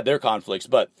they had their conflicts,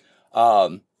 but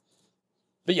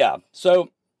yeah. So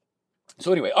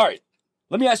anyway, all right.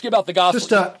 Let me ask you about the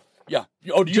gospel. Yeah.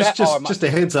 Oh, do you just a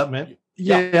heads up, man?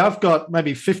 Yeah, I've got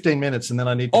maybe 15 minutes, and then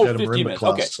I need to go to marimba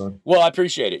class. Okay. So. Well, I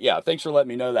appreciate it. Yeah, thanks for letting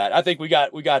me know that. I think we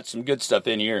got some good stuff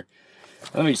in here.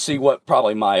 Let me see what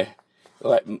probably my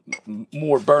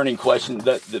more burning question.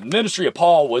 The ministry of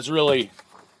Paul was really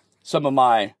some of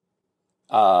my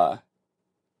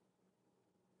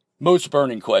most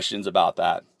burning questions about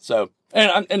that. So,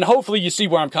 and hopefully you see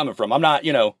where I'm coming from. I'm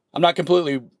not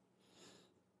completely.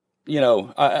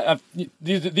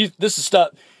 This is stuff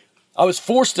I was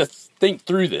forced to think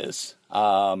through this,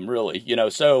 really,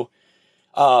 so,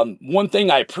 one thing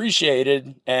I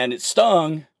appreciated and it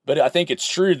stung, but I think it's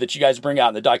true that you guys bring out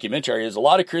in the documentary is a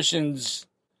lot of Christians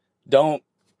don't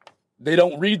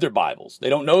read their Bibles. They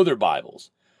don't know their Bibles.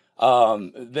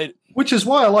 Which is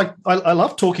why I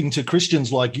love talking to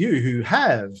Christians like you who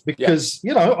have, because,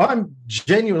 I'm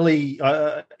genuinely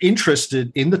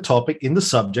interested in the topic, in the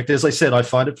subject. As I said, I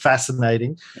find it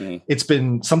fascinating. Mm. It's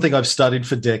been something I've studied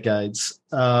for decades.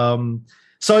 I'm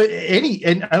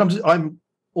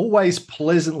always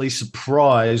pleasantly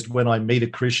surprised when I meet a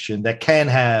Christian that can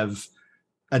have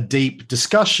a deep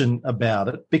discussion about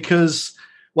it because,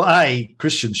 well,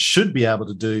 Christians should be able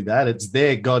to do that. It's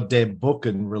their goddamn book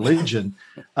and religion.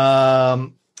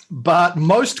 But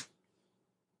most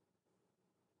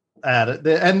at it,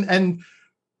 and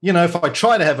if I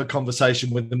try to have a conversation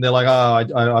with them, they're like, "Oh,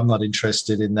 I'm not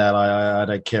interested in that. I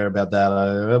don't care about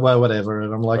that. Well, whatever."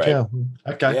 And I'm like, right. "Yeah,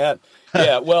 okay,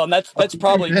 yeah." Well, and that's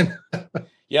probably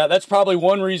that's probably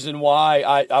one reason why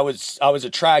I was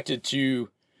attracted to.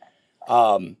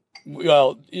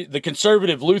 Well, the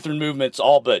conservative Lutheran movement's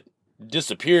all but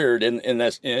disappeared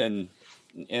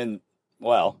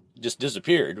just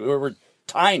disappeared. We're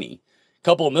tiny, a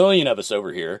couple of million of us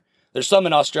over here. There's some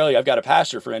in Australia. I've got a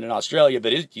pastor friend in Australia,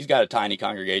 but he's got a tiny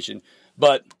congregation.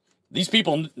 But these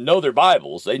people know their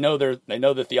Bibles. They know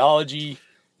the theology.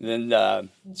 And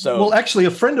well, actually,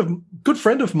 a good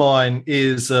friend of mine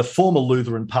is a former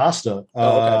Lutheran pastor,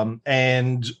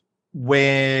 and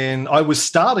when I was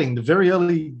starting the very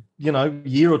early,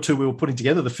 year or two we were putting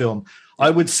together the film, I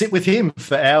would sit with him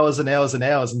for hours and hours and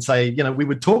hours and say, we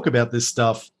would talk about this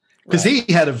stuff because he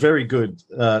had a very good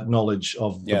knowledge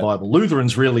of the Bible.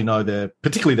 Lutherans really know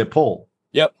particularly their Paul.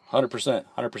 Yep,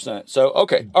 100%. So,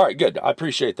 okay. All right, good. I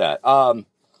appreciate that.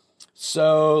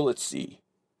 So let's see.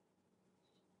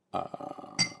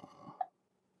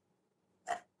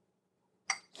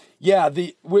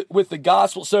 With the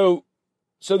gospel. So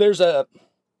there's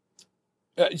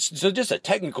just a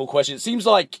technical question. It seems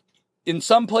like in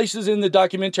some places in the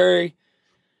documentary,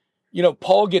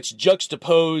 Paul gets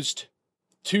juxtaposed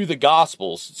to the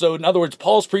Gospels. So in other words,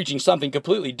 Paul's preaching something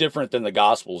completely different than the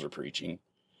Gospels are preaching.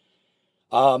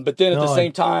 But then at the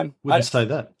same time, I wouldn't say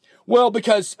that. Well,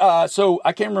 because so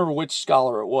I can't remember which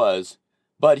scholar it was,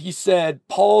 but he said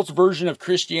Paul's version of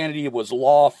Christianity was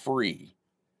law-free.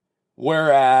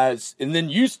 Whereas, and then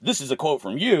this is a quote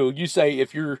from you. You say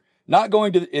if you're not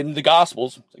going in the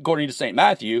Gospels, according to St.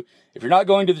 Matthew, if you're not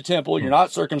going to the temple, you're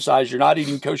not circumcised, you're not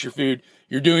eating kosher food,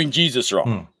 you're doing Jesus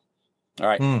wrong. All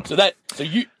right. So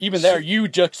you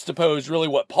juxtapose really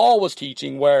what Paul was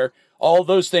teaching, where all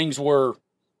those things were,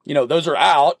 those are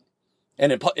out,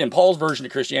 and in Paul's version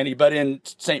of Christianity, but in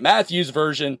St. Matthew's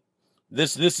version,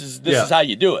 this is how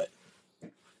you do it.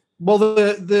 Well,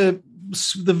 the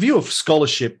view of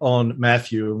scholarship on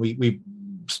Matthew, and we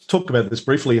talked about this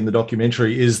briefly in the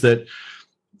documentary, is that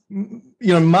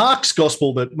Mark's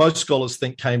gospel that most scholars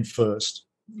think came first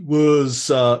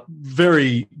was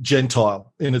very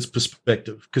Gentile in its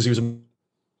perspective because he was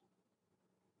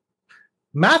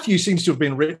Matthew seems to have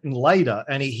been written later,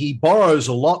 and he borrows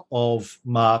a lot of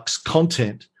Mark's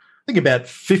content. I think about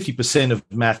 50% of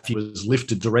Matthew is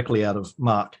lifted directly out of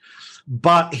Mark.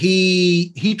 but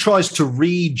he tries to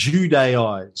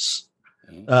re-Judaize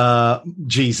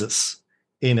Jesus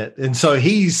in it. And so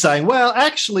he's saying, well,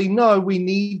 actually, no, we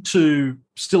need to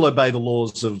still obey the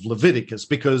laws of Leviticus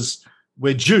because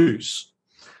we're Jews.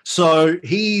 So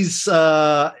he's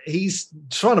trying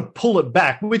to pull it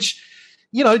back, which,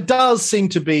 does seem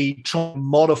to be trying to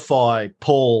modify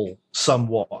Paul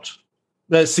somewhat,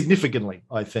 significantly,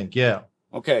 I think. Yeah.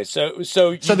 Okay. So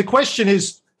the question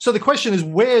is,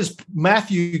 where's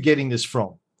Matthew getting this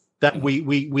from? That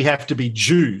we have to be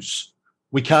Jews.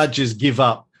 We can't just give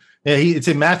up. It's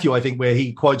in Matthew, I think, where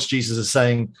he quotes Jesus as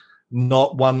saying,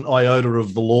 "Not one iota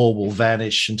of the law will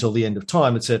vanish until the end of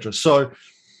time," etc. So,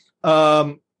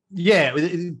 Paul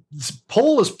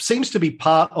seems to be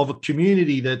part of a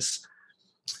community that's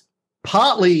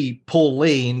partly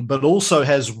Pauline, but also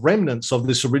has remnants of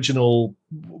this original,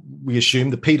 we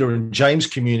assume, the Peter and James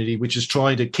community, which is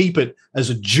trying to keep it as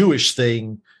a Jewish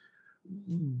thing,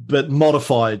 but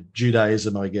modified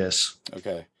Judaism, I guess.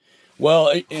 Okay.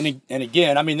 Well, and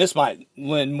again, I mean, this might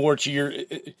lend more to your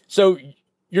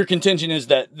contention is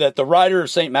that the writer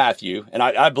of St. Matthew, and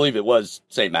I believe it was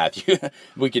St. Matthew,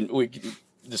 we can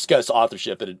discuss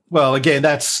authorship. Well, again,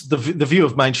 that's the view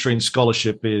of mainstream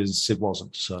scholarship is it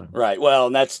wasn't. So right. Well,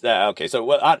 and that's okay.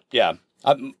 So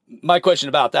my question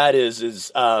about that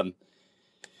is when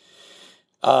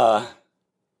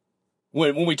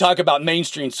we talk about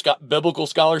mainstream biblical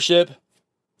scholarship,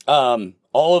 all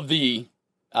of the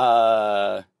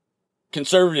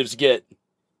conservatives get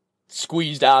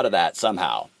squeezed out of that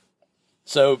somehow.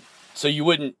 So you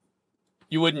wouldn't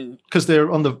because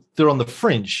they're on the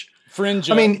fringe.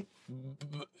 Fringe. I mean,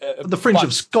 the fringe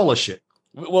of scholarship.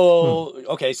 Well,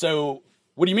 okay. So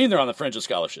what do you mean they're on the fringe of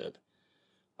scholarship?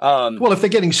 Well, if they're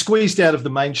getting squeezed out of the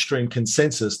mainstream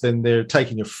consensus, then they're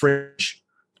taking a fringe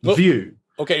view.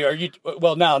 Okay.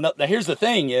 Now here's the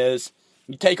thing is,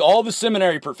 you take all the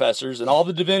seminary professors and all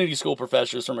the divinity school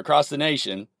professors from across the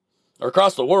nation, or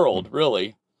across the world,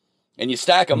 really, and you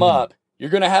stack them up, you're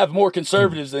going to have more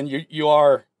conservatives than you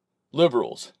are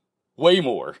liberals. Way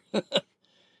more.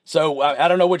 So I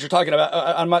don't know what you're talking about.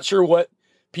 I'm not sure what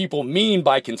people mean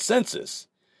by consensus,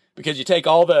 because you take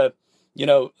all the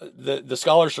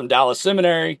scholars from Dallas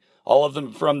Seminary, all of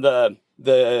them from the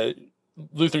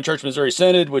Lutheran Church Missouri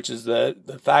Synod, which is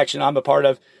the faction I'm a part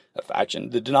of,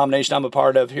 the denomination I'm a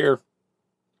part of here,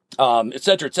 et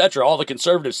cetera, all the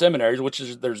conservative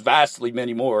seminaries, there's vastly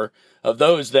many more of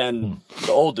those than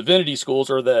the old divinity schools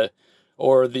or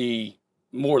the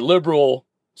more liberal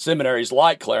seminaries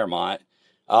like Claremont.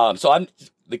 So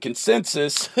the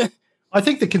consensus. I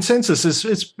think the consensus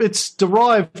is it's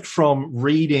derived from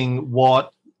reading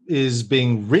what is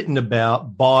being written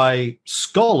about by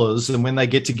scholars, and when they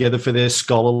get together for their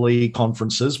scholarly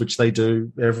conferences, which they do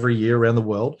every year around the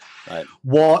world, right,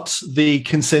 what the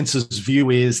consensus view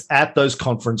is at those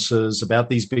conferences about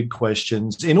these big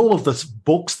questions. In all of the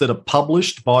books that are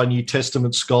published by New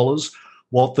Testament scholars,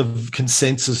 what the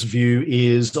consensus view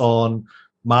is on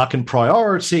mark and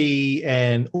priority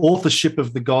and authorship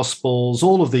of the Gospels,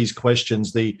 all of these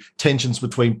questions, the tensions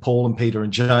between Paul and Peter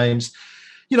and James.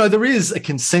 There is a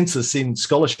consensus in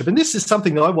scholarship. And this is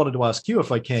something that I wanted to ask you,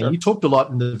 if I can. Sure. You talked a lot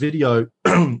in the video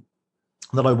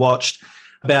that I watched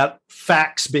about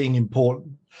facts being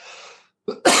important.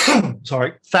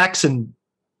 Facts and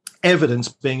evidence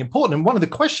being important. And one of the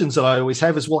questions that I always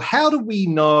have is, well, how do we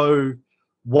know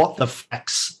what the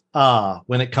facts are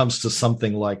when it comes to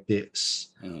something like this?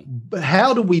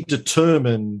 How do we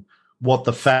determine what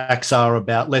the facts are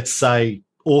about, let's say,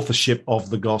 authorship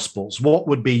of the Gospels? What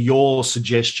would be your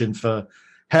suggestion for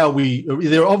how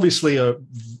there are obviously a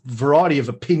variety of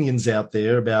opinions out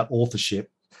there about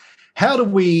authorship.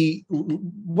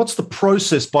 What's the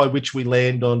process by which we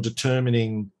land on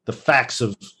determining the facts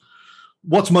of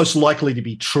what's most likely to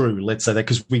be true, let's say that,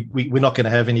 because we're not going to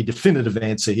have any definitive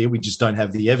answer here. We just don't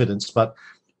have the evidence. But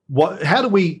how do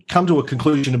we come to a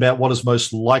conclusion about what is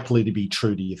most likely to be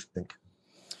true, do you think?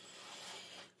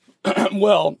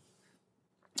 Well,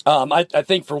 I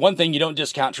think for one thing, you don't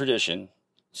discount tradition.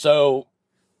 So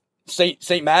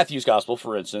St. Matthew's Gospel,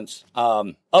 for instance,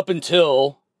 up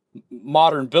until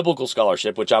modern biblical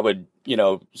scholarship, which I would,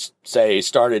 say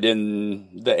started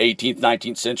in the 18th,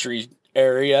 19th century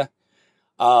area,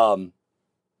 up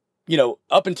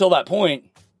until that point,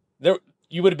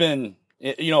 you would have been,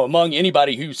 among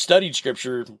anybody who studied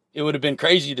Scripture, it would have been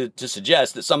crazy to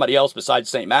suggest that somebody else besides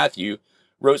St. Matthew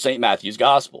wrote St. Matthew's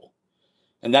Gospel.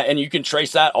 And you can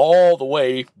trace that all the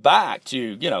way back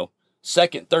to,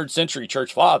 2nd, 3rd century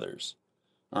church fathers.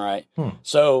 All right.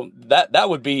 So that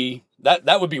would be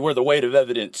where the weight of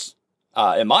evidence,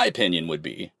 in my opinion, would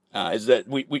be, is that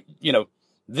we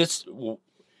this.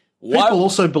 People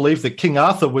also believe that King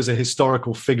Arthur was a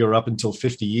historical figure up until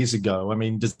 50 years ago. I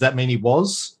mean, does that mean he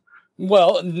was?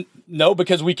 Well, no,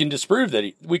 because we can prove that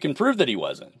he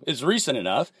wasn't. It's recent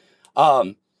enough.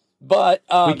 But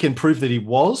we can prove that he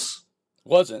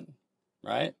wasn't,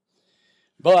 right?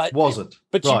 But wasn't.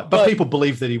 But people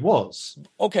believe that he was.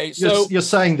 Okay, so you're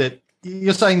saying that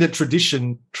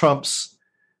tradition trumps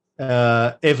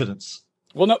evidence.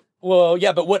 Well, no. Well,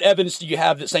 yeah, but what evidence do you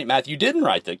have that St. Matthew didn't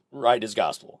write his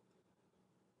gospel?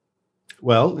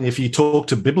 Well, if you talk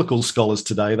to biblical scholars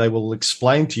today, they will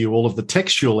explain to you all of the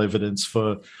textual evidence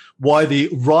for why the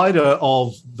writer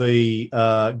of the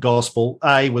gospel,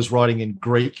 A, was writing in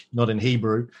Greek, not in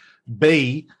Hebrew,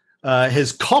 B,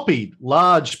 has copied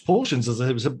large portions, as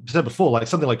I said before, like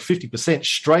something like 50%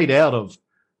 straight out of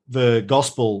the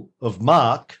Gospel of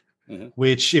Mark,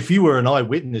 which if you were an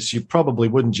eyewitness, you probably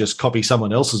wouldn't just copy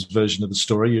someone else's version of the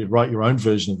story. You'd write your own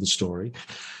version of the story.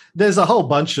 There's a whole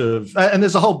bunch of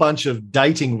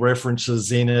dating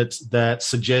references in it that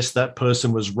suggest that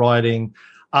person was writing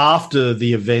after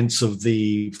the events of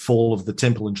the fall of the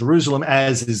temple in Jerusalem,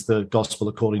 as is the gospel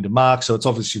according to Mark. So it's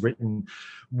obviously written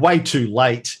way too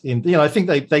late. I think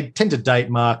they tend to date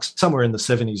Mark somewhere in the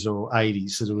 70s or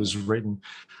 80s that it was written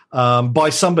by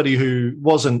somebody who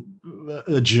wasn't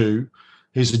a Jew,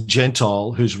 who's a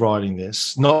Gentile, who's writing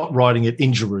this, not writing it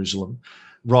in Jerusalem,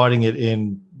 writing it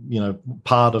in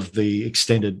part of the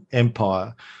extended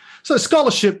empire. So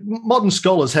modern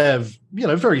scholars have,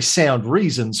 very sound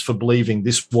reasons for believing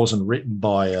this wasn't written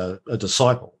by a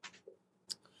disciple,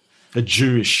 a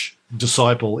Jewish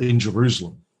disciple in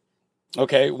Jerusalem.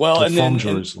 Okay, well, and then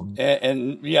Jerusalem,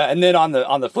 and then on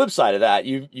the flip side of that,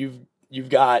 you've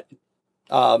got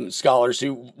scholars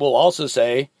who will also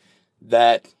say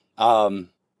that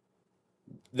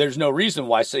there's no reason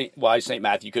why St.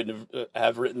 Matthew couldn't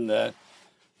have written the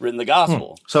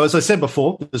gospel. So as I said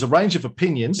before, there's a range of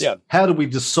opinions. Yeah. How do we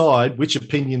decide which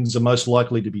opinions are most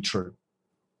likely to be true?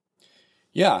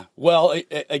 Yeah. Well,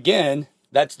 again,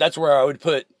 that's where I would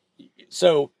put.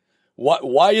 So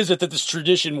why is it that this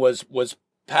tradition was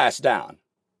passed down?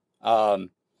 What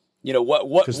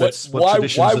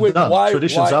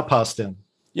traditions are passed down.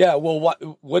 Yeah. Well, what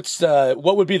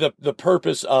would be the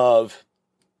purpose of,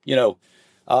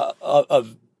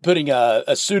 of putting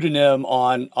a pseudonym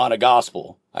on a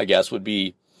gospel, I guess would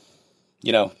be,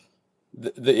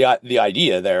 the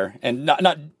idea there, and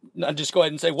not just go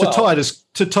ahead and say, well,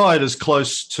 to tie it as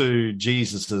close to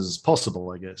Jesus as possible,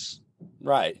 I guess.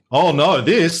 Right. Oh no,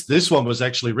 this one was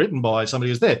actually written by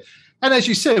somebody who's there. And as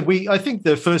you said, I think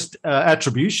the first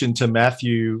attribution to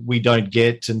Matthew we don't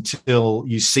get until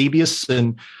Eusebius,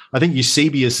 and I think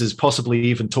Eusebius is possibly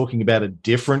even talking about a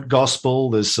different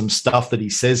gospel. There's some stuff that he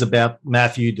says about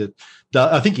Matthew that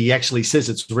I think he actually says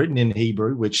it's written in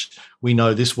Hebrew, which we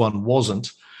know this one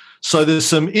wasn't. So there's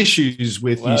some issues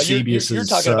with Eusebius's you're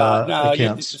talking about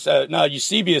accounts. No,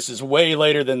 Eusebius is way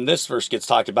later than this verse gets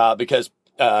talked about because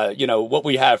what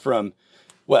we have from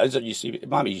is it Eusebius?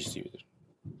 Mommy Eusebius.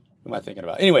 What am I thinking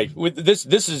about? Anyway, with this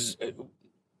is a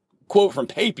quote from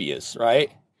Papias,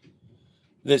 right?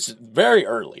 This very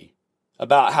early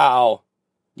about how,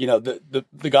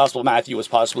 the Gospel of Matthew was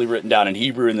possibly written down in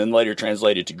Hebrew and then later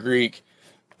translated to Greek,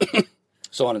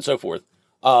 so on and so forth.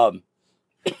 How do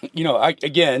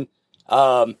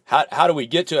we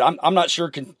get to it? I'm not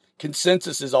sure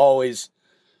consensus is always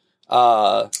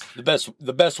the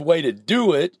best way to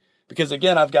do it, because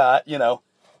again, I've got,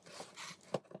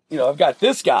 I've got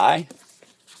this guy,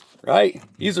 right?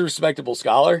 He's a respectable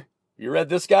scholar. You read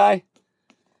this guy?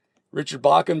 Richard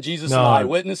Bauckham, Jesus and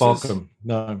Eyewitnesses? Bauckham,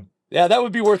 no. Yeah, that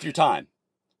would be worth your time.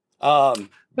 But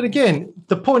again,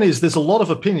 the point is there's a lot of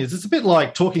opinions. It's a bit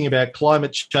like talking about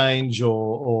climate change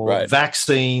or right.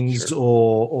 vaccines, sure,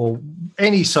 or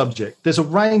any subject. There's a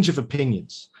range of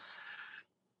opinions.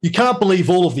 You can't believe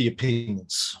all of the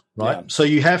opinions, right? Yeah. So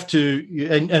you have to,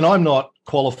 and I'm not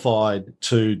qualified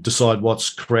to decide what's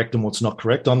correct and what's not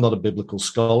correct. I'm not a biblical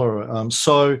scholar.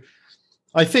 So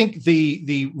I think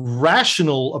the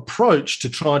rational approach to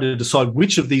trying to decide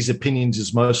which of these opinions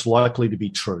is most likely to be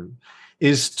true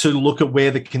is to look at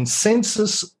where the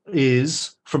consensus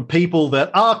is from people that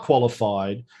are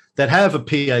qualified, that have a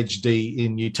PhD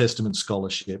in New Testament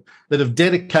scholarship, that have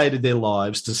dedicated their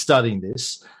lives to studying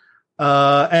this.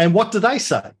 And what do they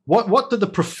say? What do the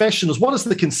professionals, what is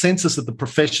the consensus of the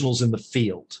professionals in the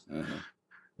field? Mm-hmm.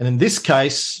 And in this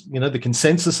case, the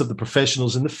consensus of the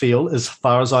professionals in the field, as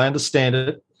far as I understand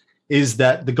it, is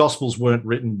that the Gospels weren't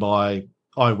written by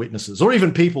eyewitnesses or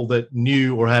even people that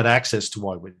knew or had access to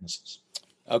eyewitnesses.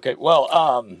 Okay,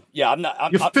 well, yeah, I'm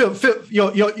not.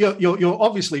 You're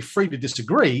obviously free to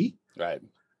disagree, right?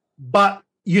 But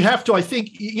you have to, I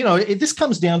think, this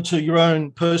comes down to your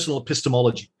own personal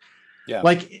epistemology. Yeah.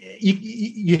 Like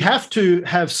you have to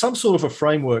have some sort of a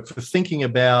framework for thinking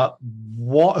about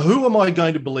who am I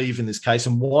going to believe in this case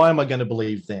and why am I going to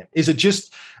believe them?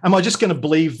 Am I just going to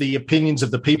believe the opinions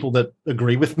of the people that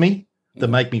agree with me, that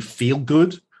make me feel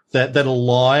good, that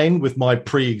align with my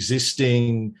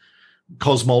pre-existing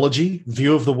cosmology,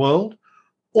 view of the world?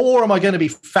 Or am I going to be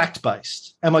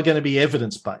fact-based? Am I going to be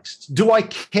evidence-based? Do I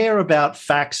care about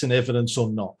facts and evidence or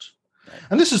not?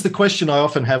 And this is the question I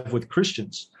often have with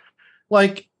Christians.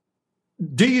 Like,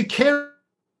 do you care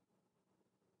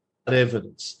about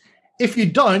evidence? If you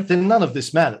don't, then none of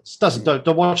this matters. Don't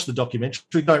watch the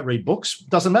documentary, don't read books,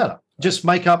 doesn't matter. Just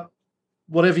make up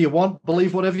whatever you want,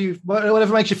 believe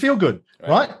whatever makes you feel good,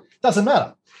 right? Doesn't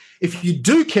matter. If you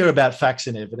do care about facts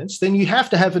and evidence, then you have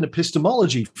to have an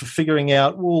epistemology for figuring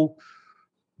out, well,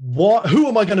 who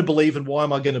am I going to believe and why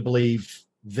am I going to believe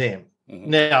them?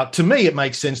 Mm-hmm. Now, to me, it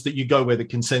makes sense that you go where the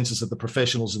consensus of the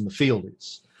professionals in the field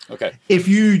is. Okay. If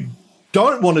you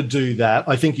don't want to do that,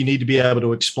 I think you need to be able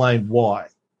to explain why.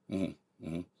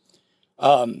 Mm-hmm.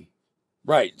 Mm-hmm.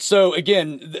 Right. So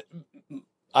again,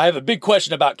 I have a big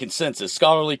question about consensus,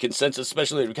 scholarly consensus,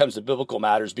 especially when it comes to biblical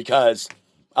matters, because,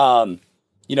 the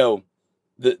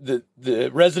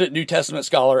resident New Testament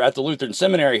scholar at the Lutheran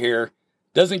Seminary here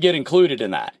doesn't get included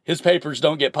in that. His papers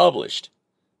don't get published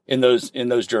in those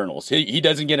journals. He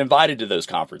doesn't get invited to those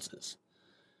conferences.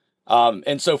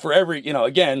 And so for every,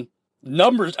 again,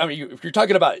 numbers, I mean, if you're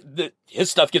talking about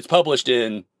his stuff gets published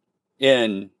in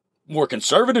more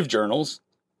conservative journals,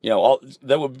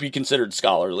 that would be considered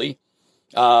scholarly.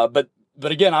 But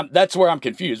again, that's where I'm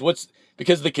confused.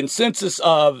 Because the consensus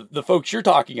of the folks you're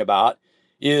talking about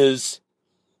is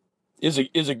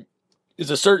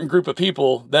a certain group of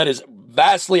people that is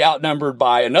vastly outnumbered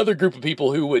by another group of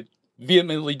people who would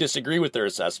vehemently disagree with their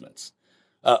assessments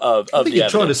of the evidence. I think you're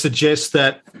trying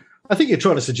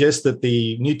to suggest that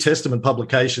the New Testament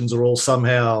publications are all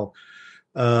somehow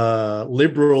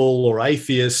liberal or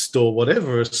atheist or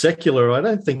whatever, secular. I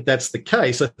don't think that's the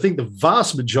case. I think the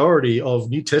vast majority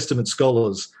of New Testament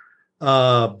scholars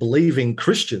are believing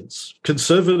Christians,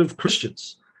 conservative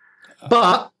Christians,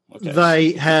 but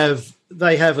they have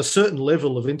a certain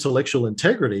level of intellectual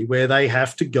integrity where they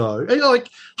have to go. Like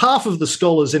half of the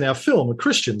scholars in our film are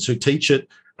Christians who teach at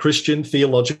Christian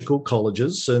theological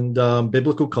colleges and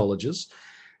biblical colleges.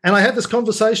 And I had this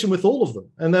conversation with all of them.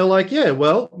 And they're like, yeah,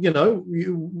 well,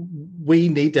 we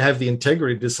need to have the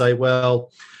integrity to say,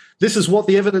 well, this is what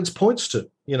the evidence points to.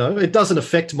 It doesn't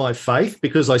affect my faith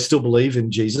because I still believe in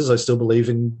Jesus. I still believe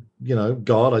in,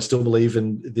 God. I still believe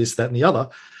in this, that, and the other.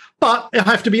 But I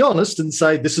have to be honest and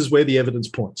say this is where the evidence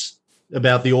points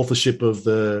about the authorship of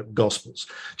the Gospels.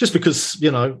 Just because,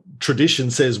 tradition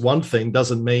says one thing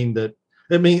doesn't mean that,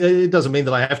 it doesn't mean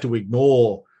that I have to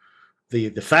ignore the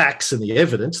facts and the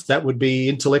evidence. That would be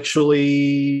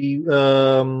intellectually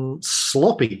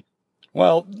sloppy.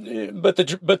 Well, but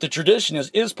the tradition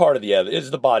is part of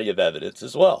is the body of evidence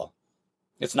as well.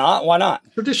 It's not? Why not?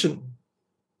 Tradition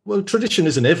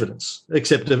isn't evidence,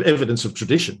 except evidence of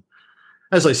tradition.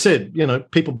 As I said,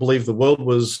 people believe the world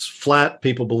was flat.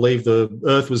 People believe the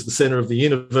earth was the center of the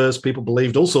universe. People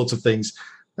believed all sorts of things.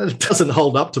 That doesn't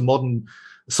hold up to modern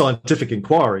scientific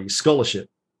inquiry, scholarship.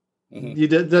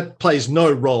 Mm-hmm. That plays no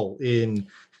role in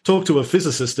talk to a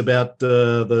physicist about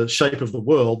the shape of the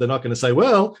world. They're not going to say,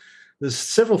 well, there's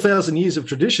several thousand years of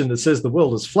tradition that says the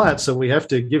world is flat, so we have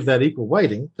to give that equal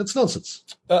weighting. That's nonsense.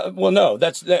 Well, no,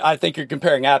 I think you're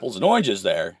comparing apples and oranges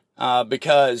there,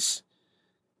 because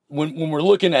when we're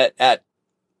looking at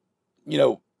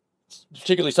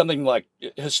particularly something like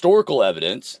historical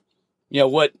evidence,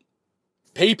 what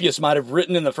Papias might have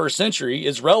written in the first century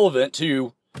is relevant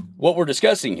to what we're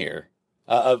discussing here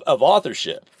of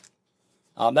authorship.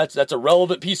 That's a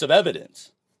relevant piece of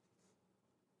evidence.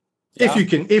 Yeah.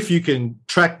 If you can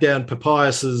track down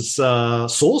Papias's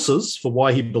sources for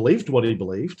why he believed what he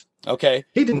believed. Okay.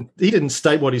 He didn't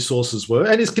state what his sources were,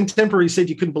 and his contemporaries said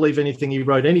you couldn't believe anything he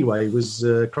wrote anyway. He was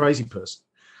a crazy person.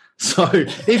 So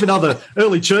even other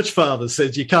early church fathers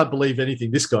said you can't believe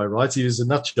anything this guy writes. He was a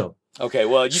nut job. Okay,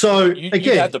 well,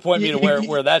 you have to point me to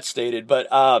where that's stated, but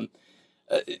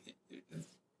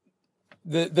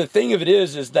the thing of it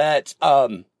is that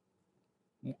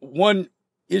one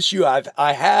issue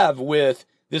I have with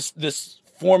this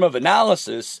form of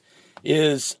analysis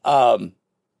is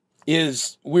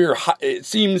it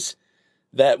seems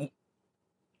that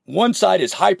one side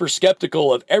is hyper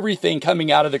skeptical of everything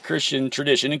coming out of the Christian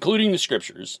tradition, including the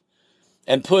scriptures,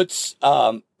 and puts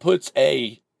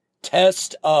a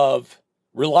test of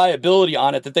reliability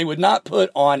on it that they would not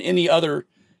put on any other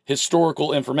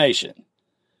historical information.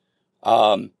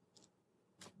 I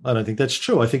don't think that's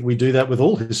true. I think we do that with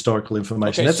all historical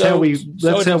information. Okay, That's so- how we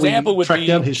so an example would track be-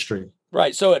 down history.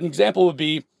 Right. So an example would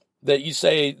be that you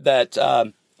say that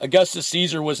Augustus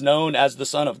Caesar was known as the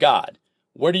Son of God.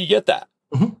 Where do you get that?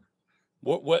 Mhm.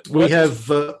 What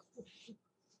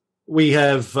We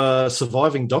have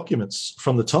surviving documents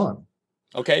from the time.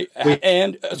 Okay, we-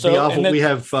 and so the Arval, and then,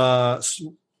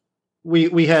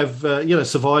 we have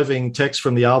surviving texts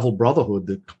from the Arval Brotherhood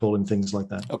that call in things like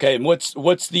that. okay, and what's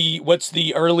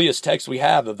the earliest text we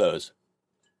have of those?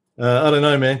 I don't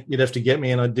know, man. You'd have to get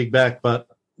me and I'd dig back. But,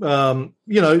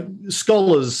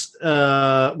 scholars,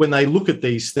 when they look at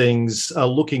these things, are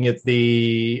looking at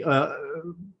the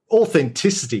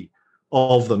authenticity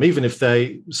of them, even if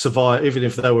they survive, even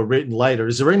if they were written later.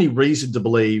 Is there any reason to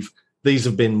believe these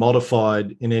have been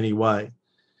modified in any way?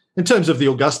 In terms of the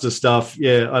Augustus stuff,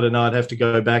 yeah, I don't know. I'd have to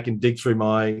go back and dig through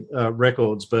my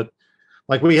records. But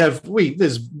like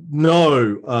there's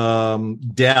no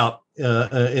doubt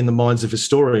in the minds of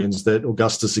historians that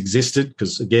Augustus existed,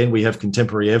 because again, we have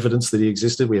contemporary evidence that he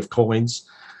existed. We have coins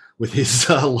with his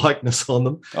likeness on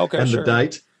them and sure. the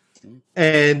date.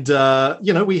 And,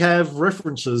 we have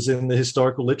references in the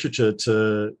historical literature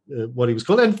to what he was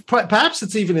called. And perhaps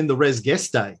it's even in the Res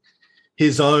Gestae,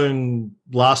 his own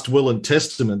last will and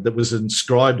testament that was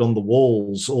inscribed on the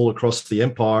walls all across the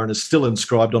empire and is still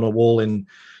inscribed on a wall in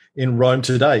Rome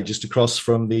today, just across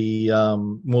from the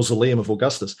mausoleum of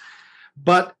Augustus.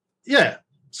 But yeah,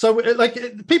 so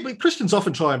Christians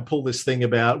often try and pull this thing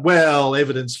about, well,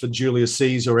 evidence for Julius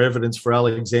Caesar, evidence for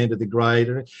Alexander the Great.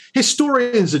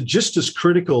 Historians are just as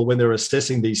critical when they're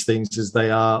assessing these things as they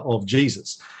are of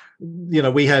Jesus.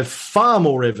 We have far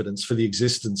more evidence for the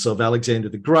existence of Alexander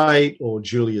the Great or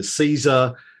Julius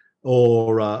Caesar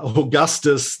or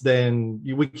Augustus than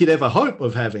we could ever hope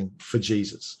of having for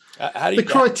Jesus. The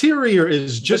criteria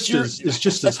is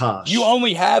just as harsh. You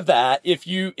only have that if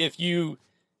you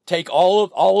take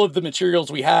all of the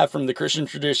materials we have from the Christian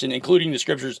tradition, including the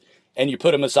scriptures, and you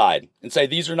put them aside and say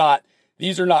these are not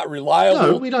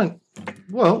reliable. No, we don't.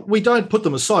 Well, we don't put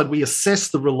them aside. We assess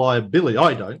the reliability.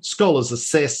 I don't. Scholars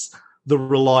assess the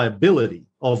reliability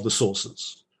of the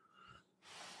sources.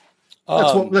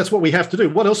 That's what we have to do.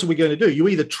 What else are we going to do? You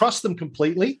either trust them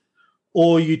completely,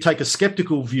 or you take a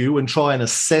skeptical view and try and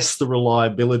assess the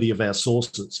reliability of our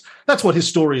sources. That's what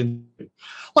historians do.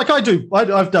 Like I do.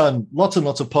 I've done lots and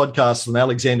lots of podcasts on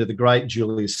Alexander the Great,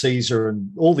 Julius Caesar,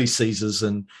 and all these Caesars,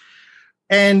 and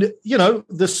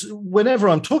this. Whenever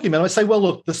I'm talking about it, I say, well,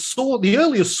 look, the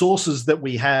earliest sources that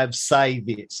we have say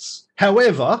this.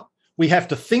 However, we have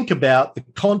to think about the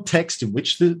context in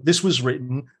which this was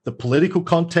written, the political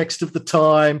context of the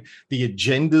time, the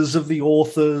agendas of the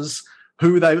authors,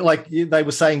 who they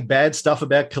were saying bad stuff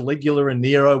about Caligula and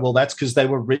Nero. Well, that's because they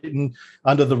were written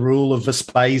under the rule of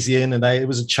Vespasian and it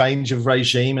was a change of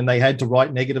regime and they had to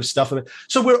write negative stuff.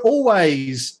 So we're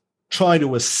always trying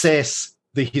to assess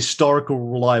the historical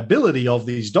reliability of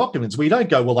these documents. We don't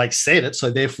go, well, they said it,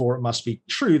 so therefore it must be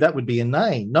true. That would be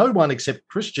inane. No one except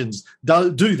Christians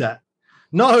do that.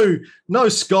 No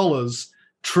scholars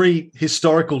treat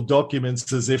historical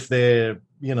documents as if they're,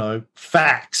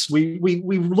 facts. We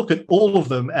look at all of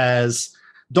them as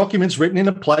documents written in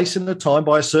a place and a time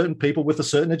by a certain people with a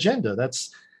certain agenda.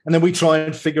 And then we try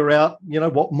and figure out,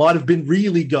 what might have been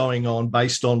really going on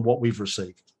based on what we've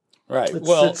received. Right.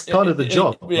 It's kind of the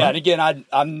job. Yeah. Right? And again,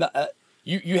 I'm not,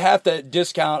 you have to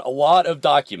discount a lot of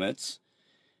documents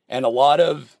and a lot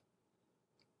of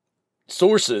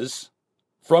sources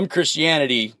from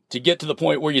Christianity to get to the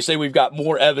point where you say we've got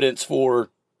more evidence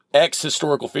for X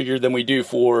historical figure than we do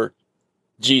for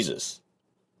Jesus.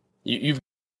 You've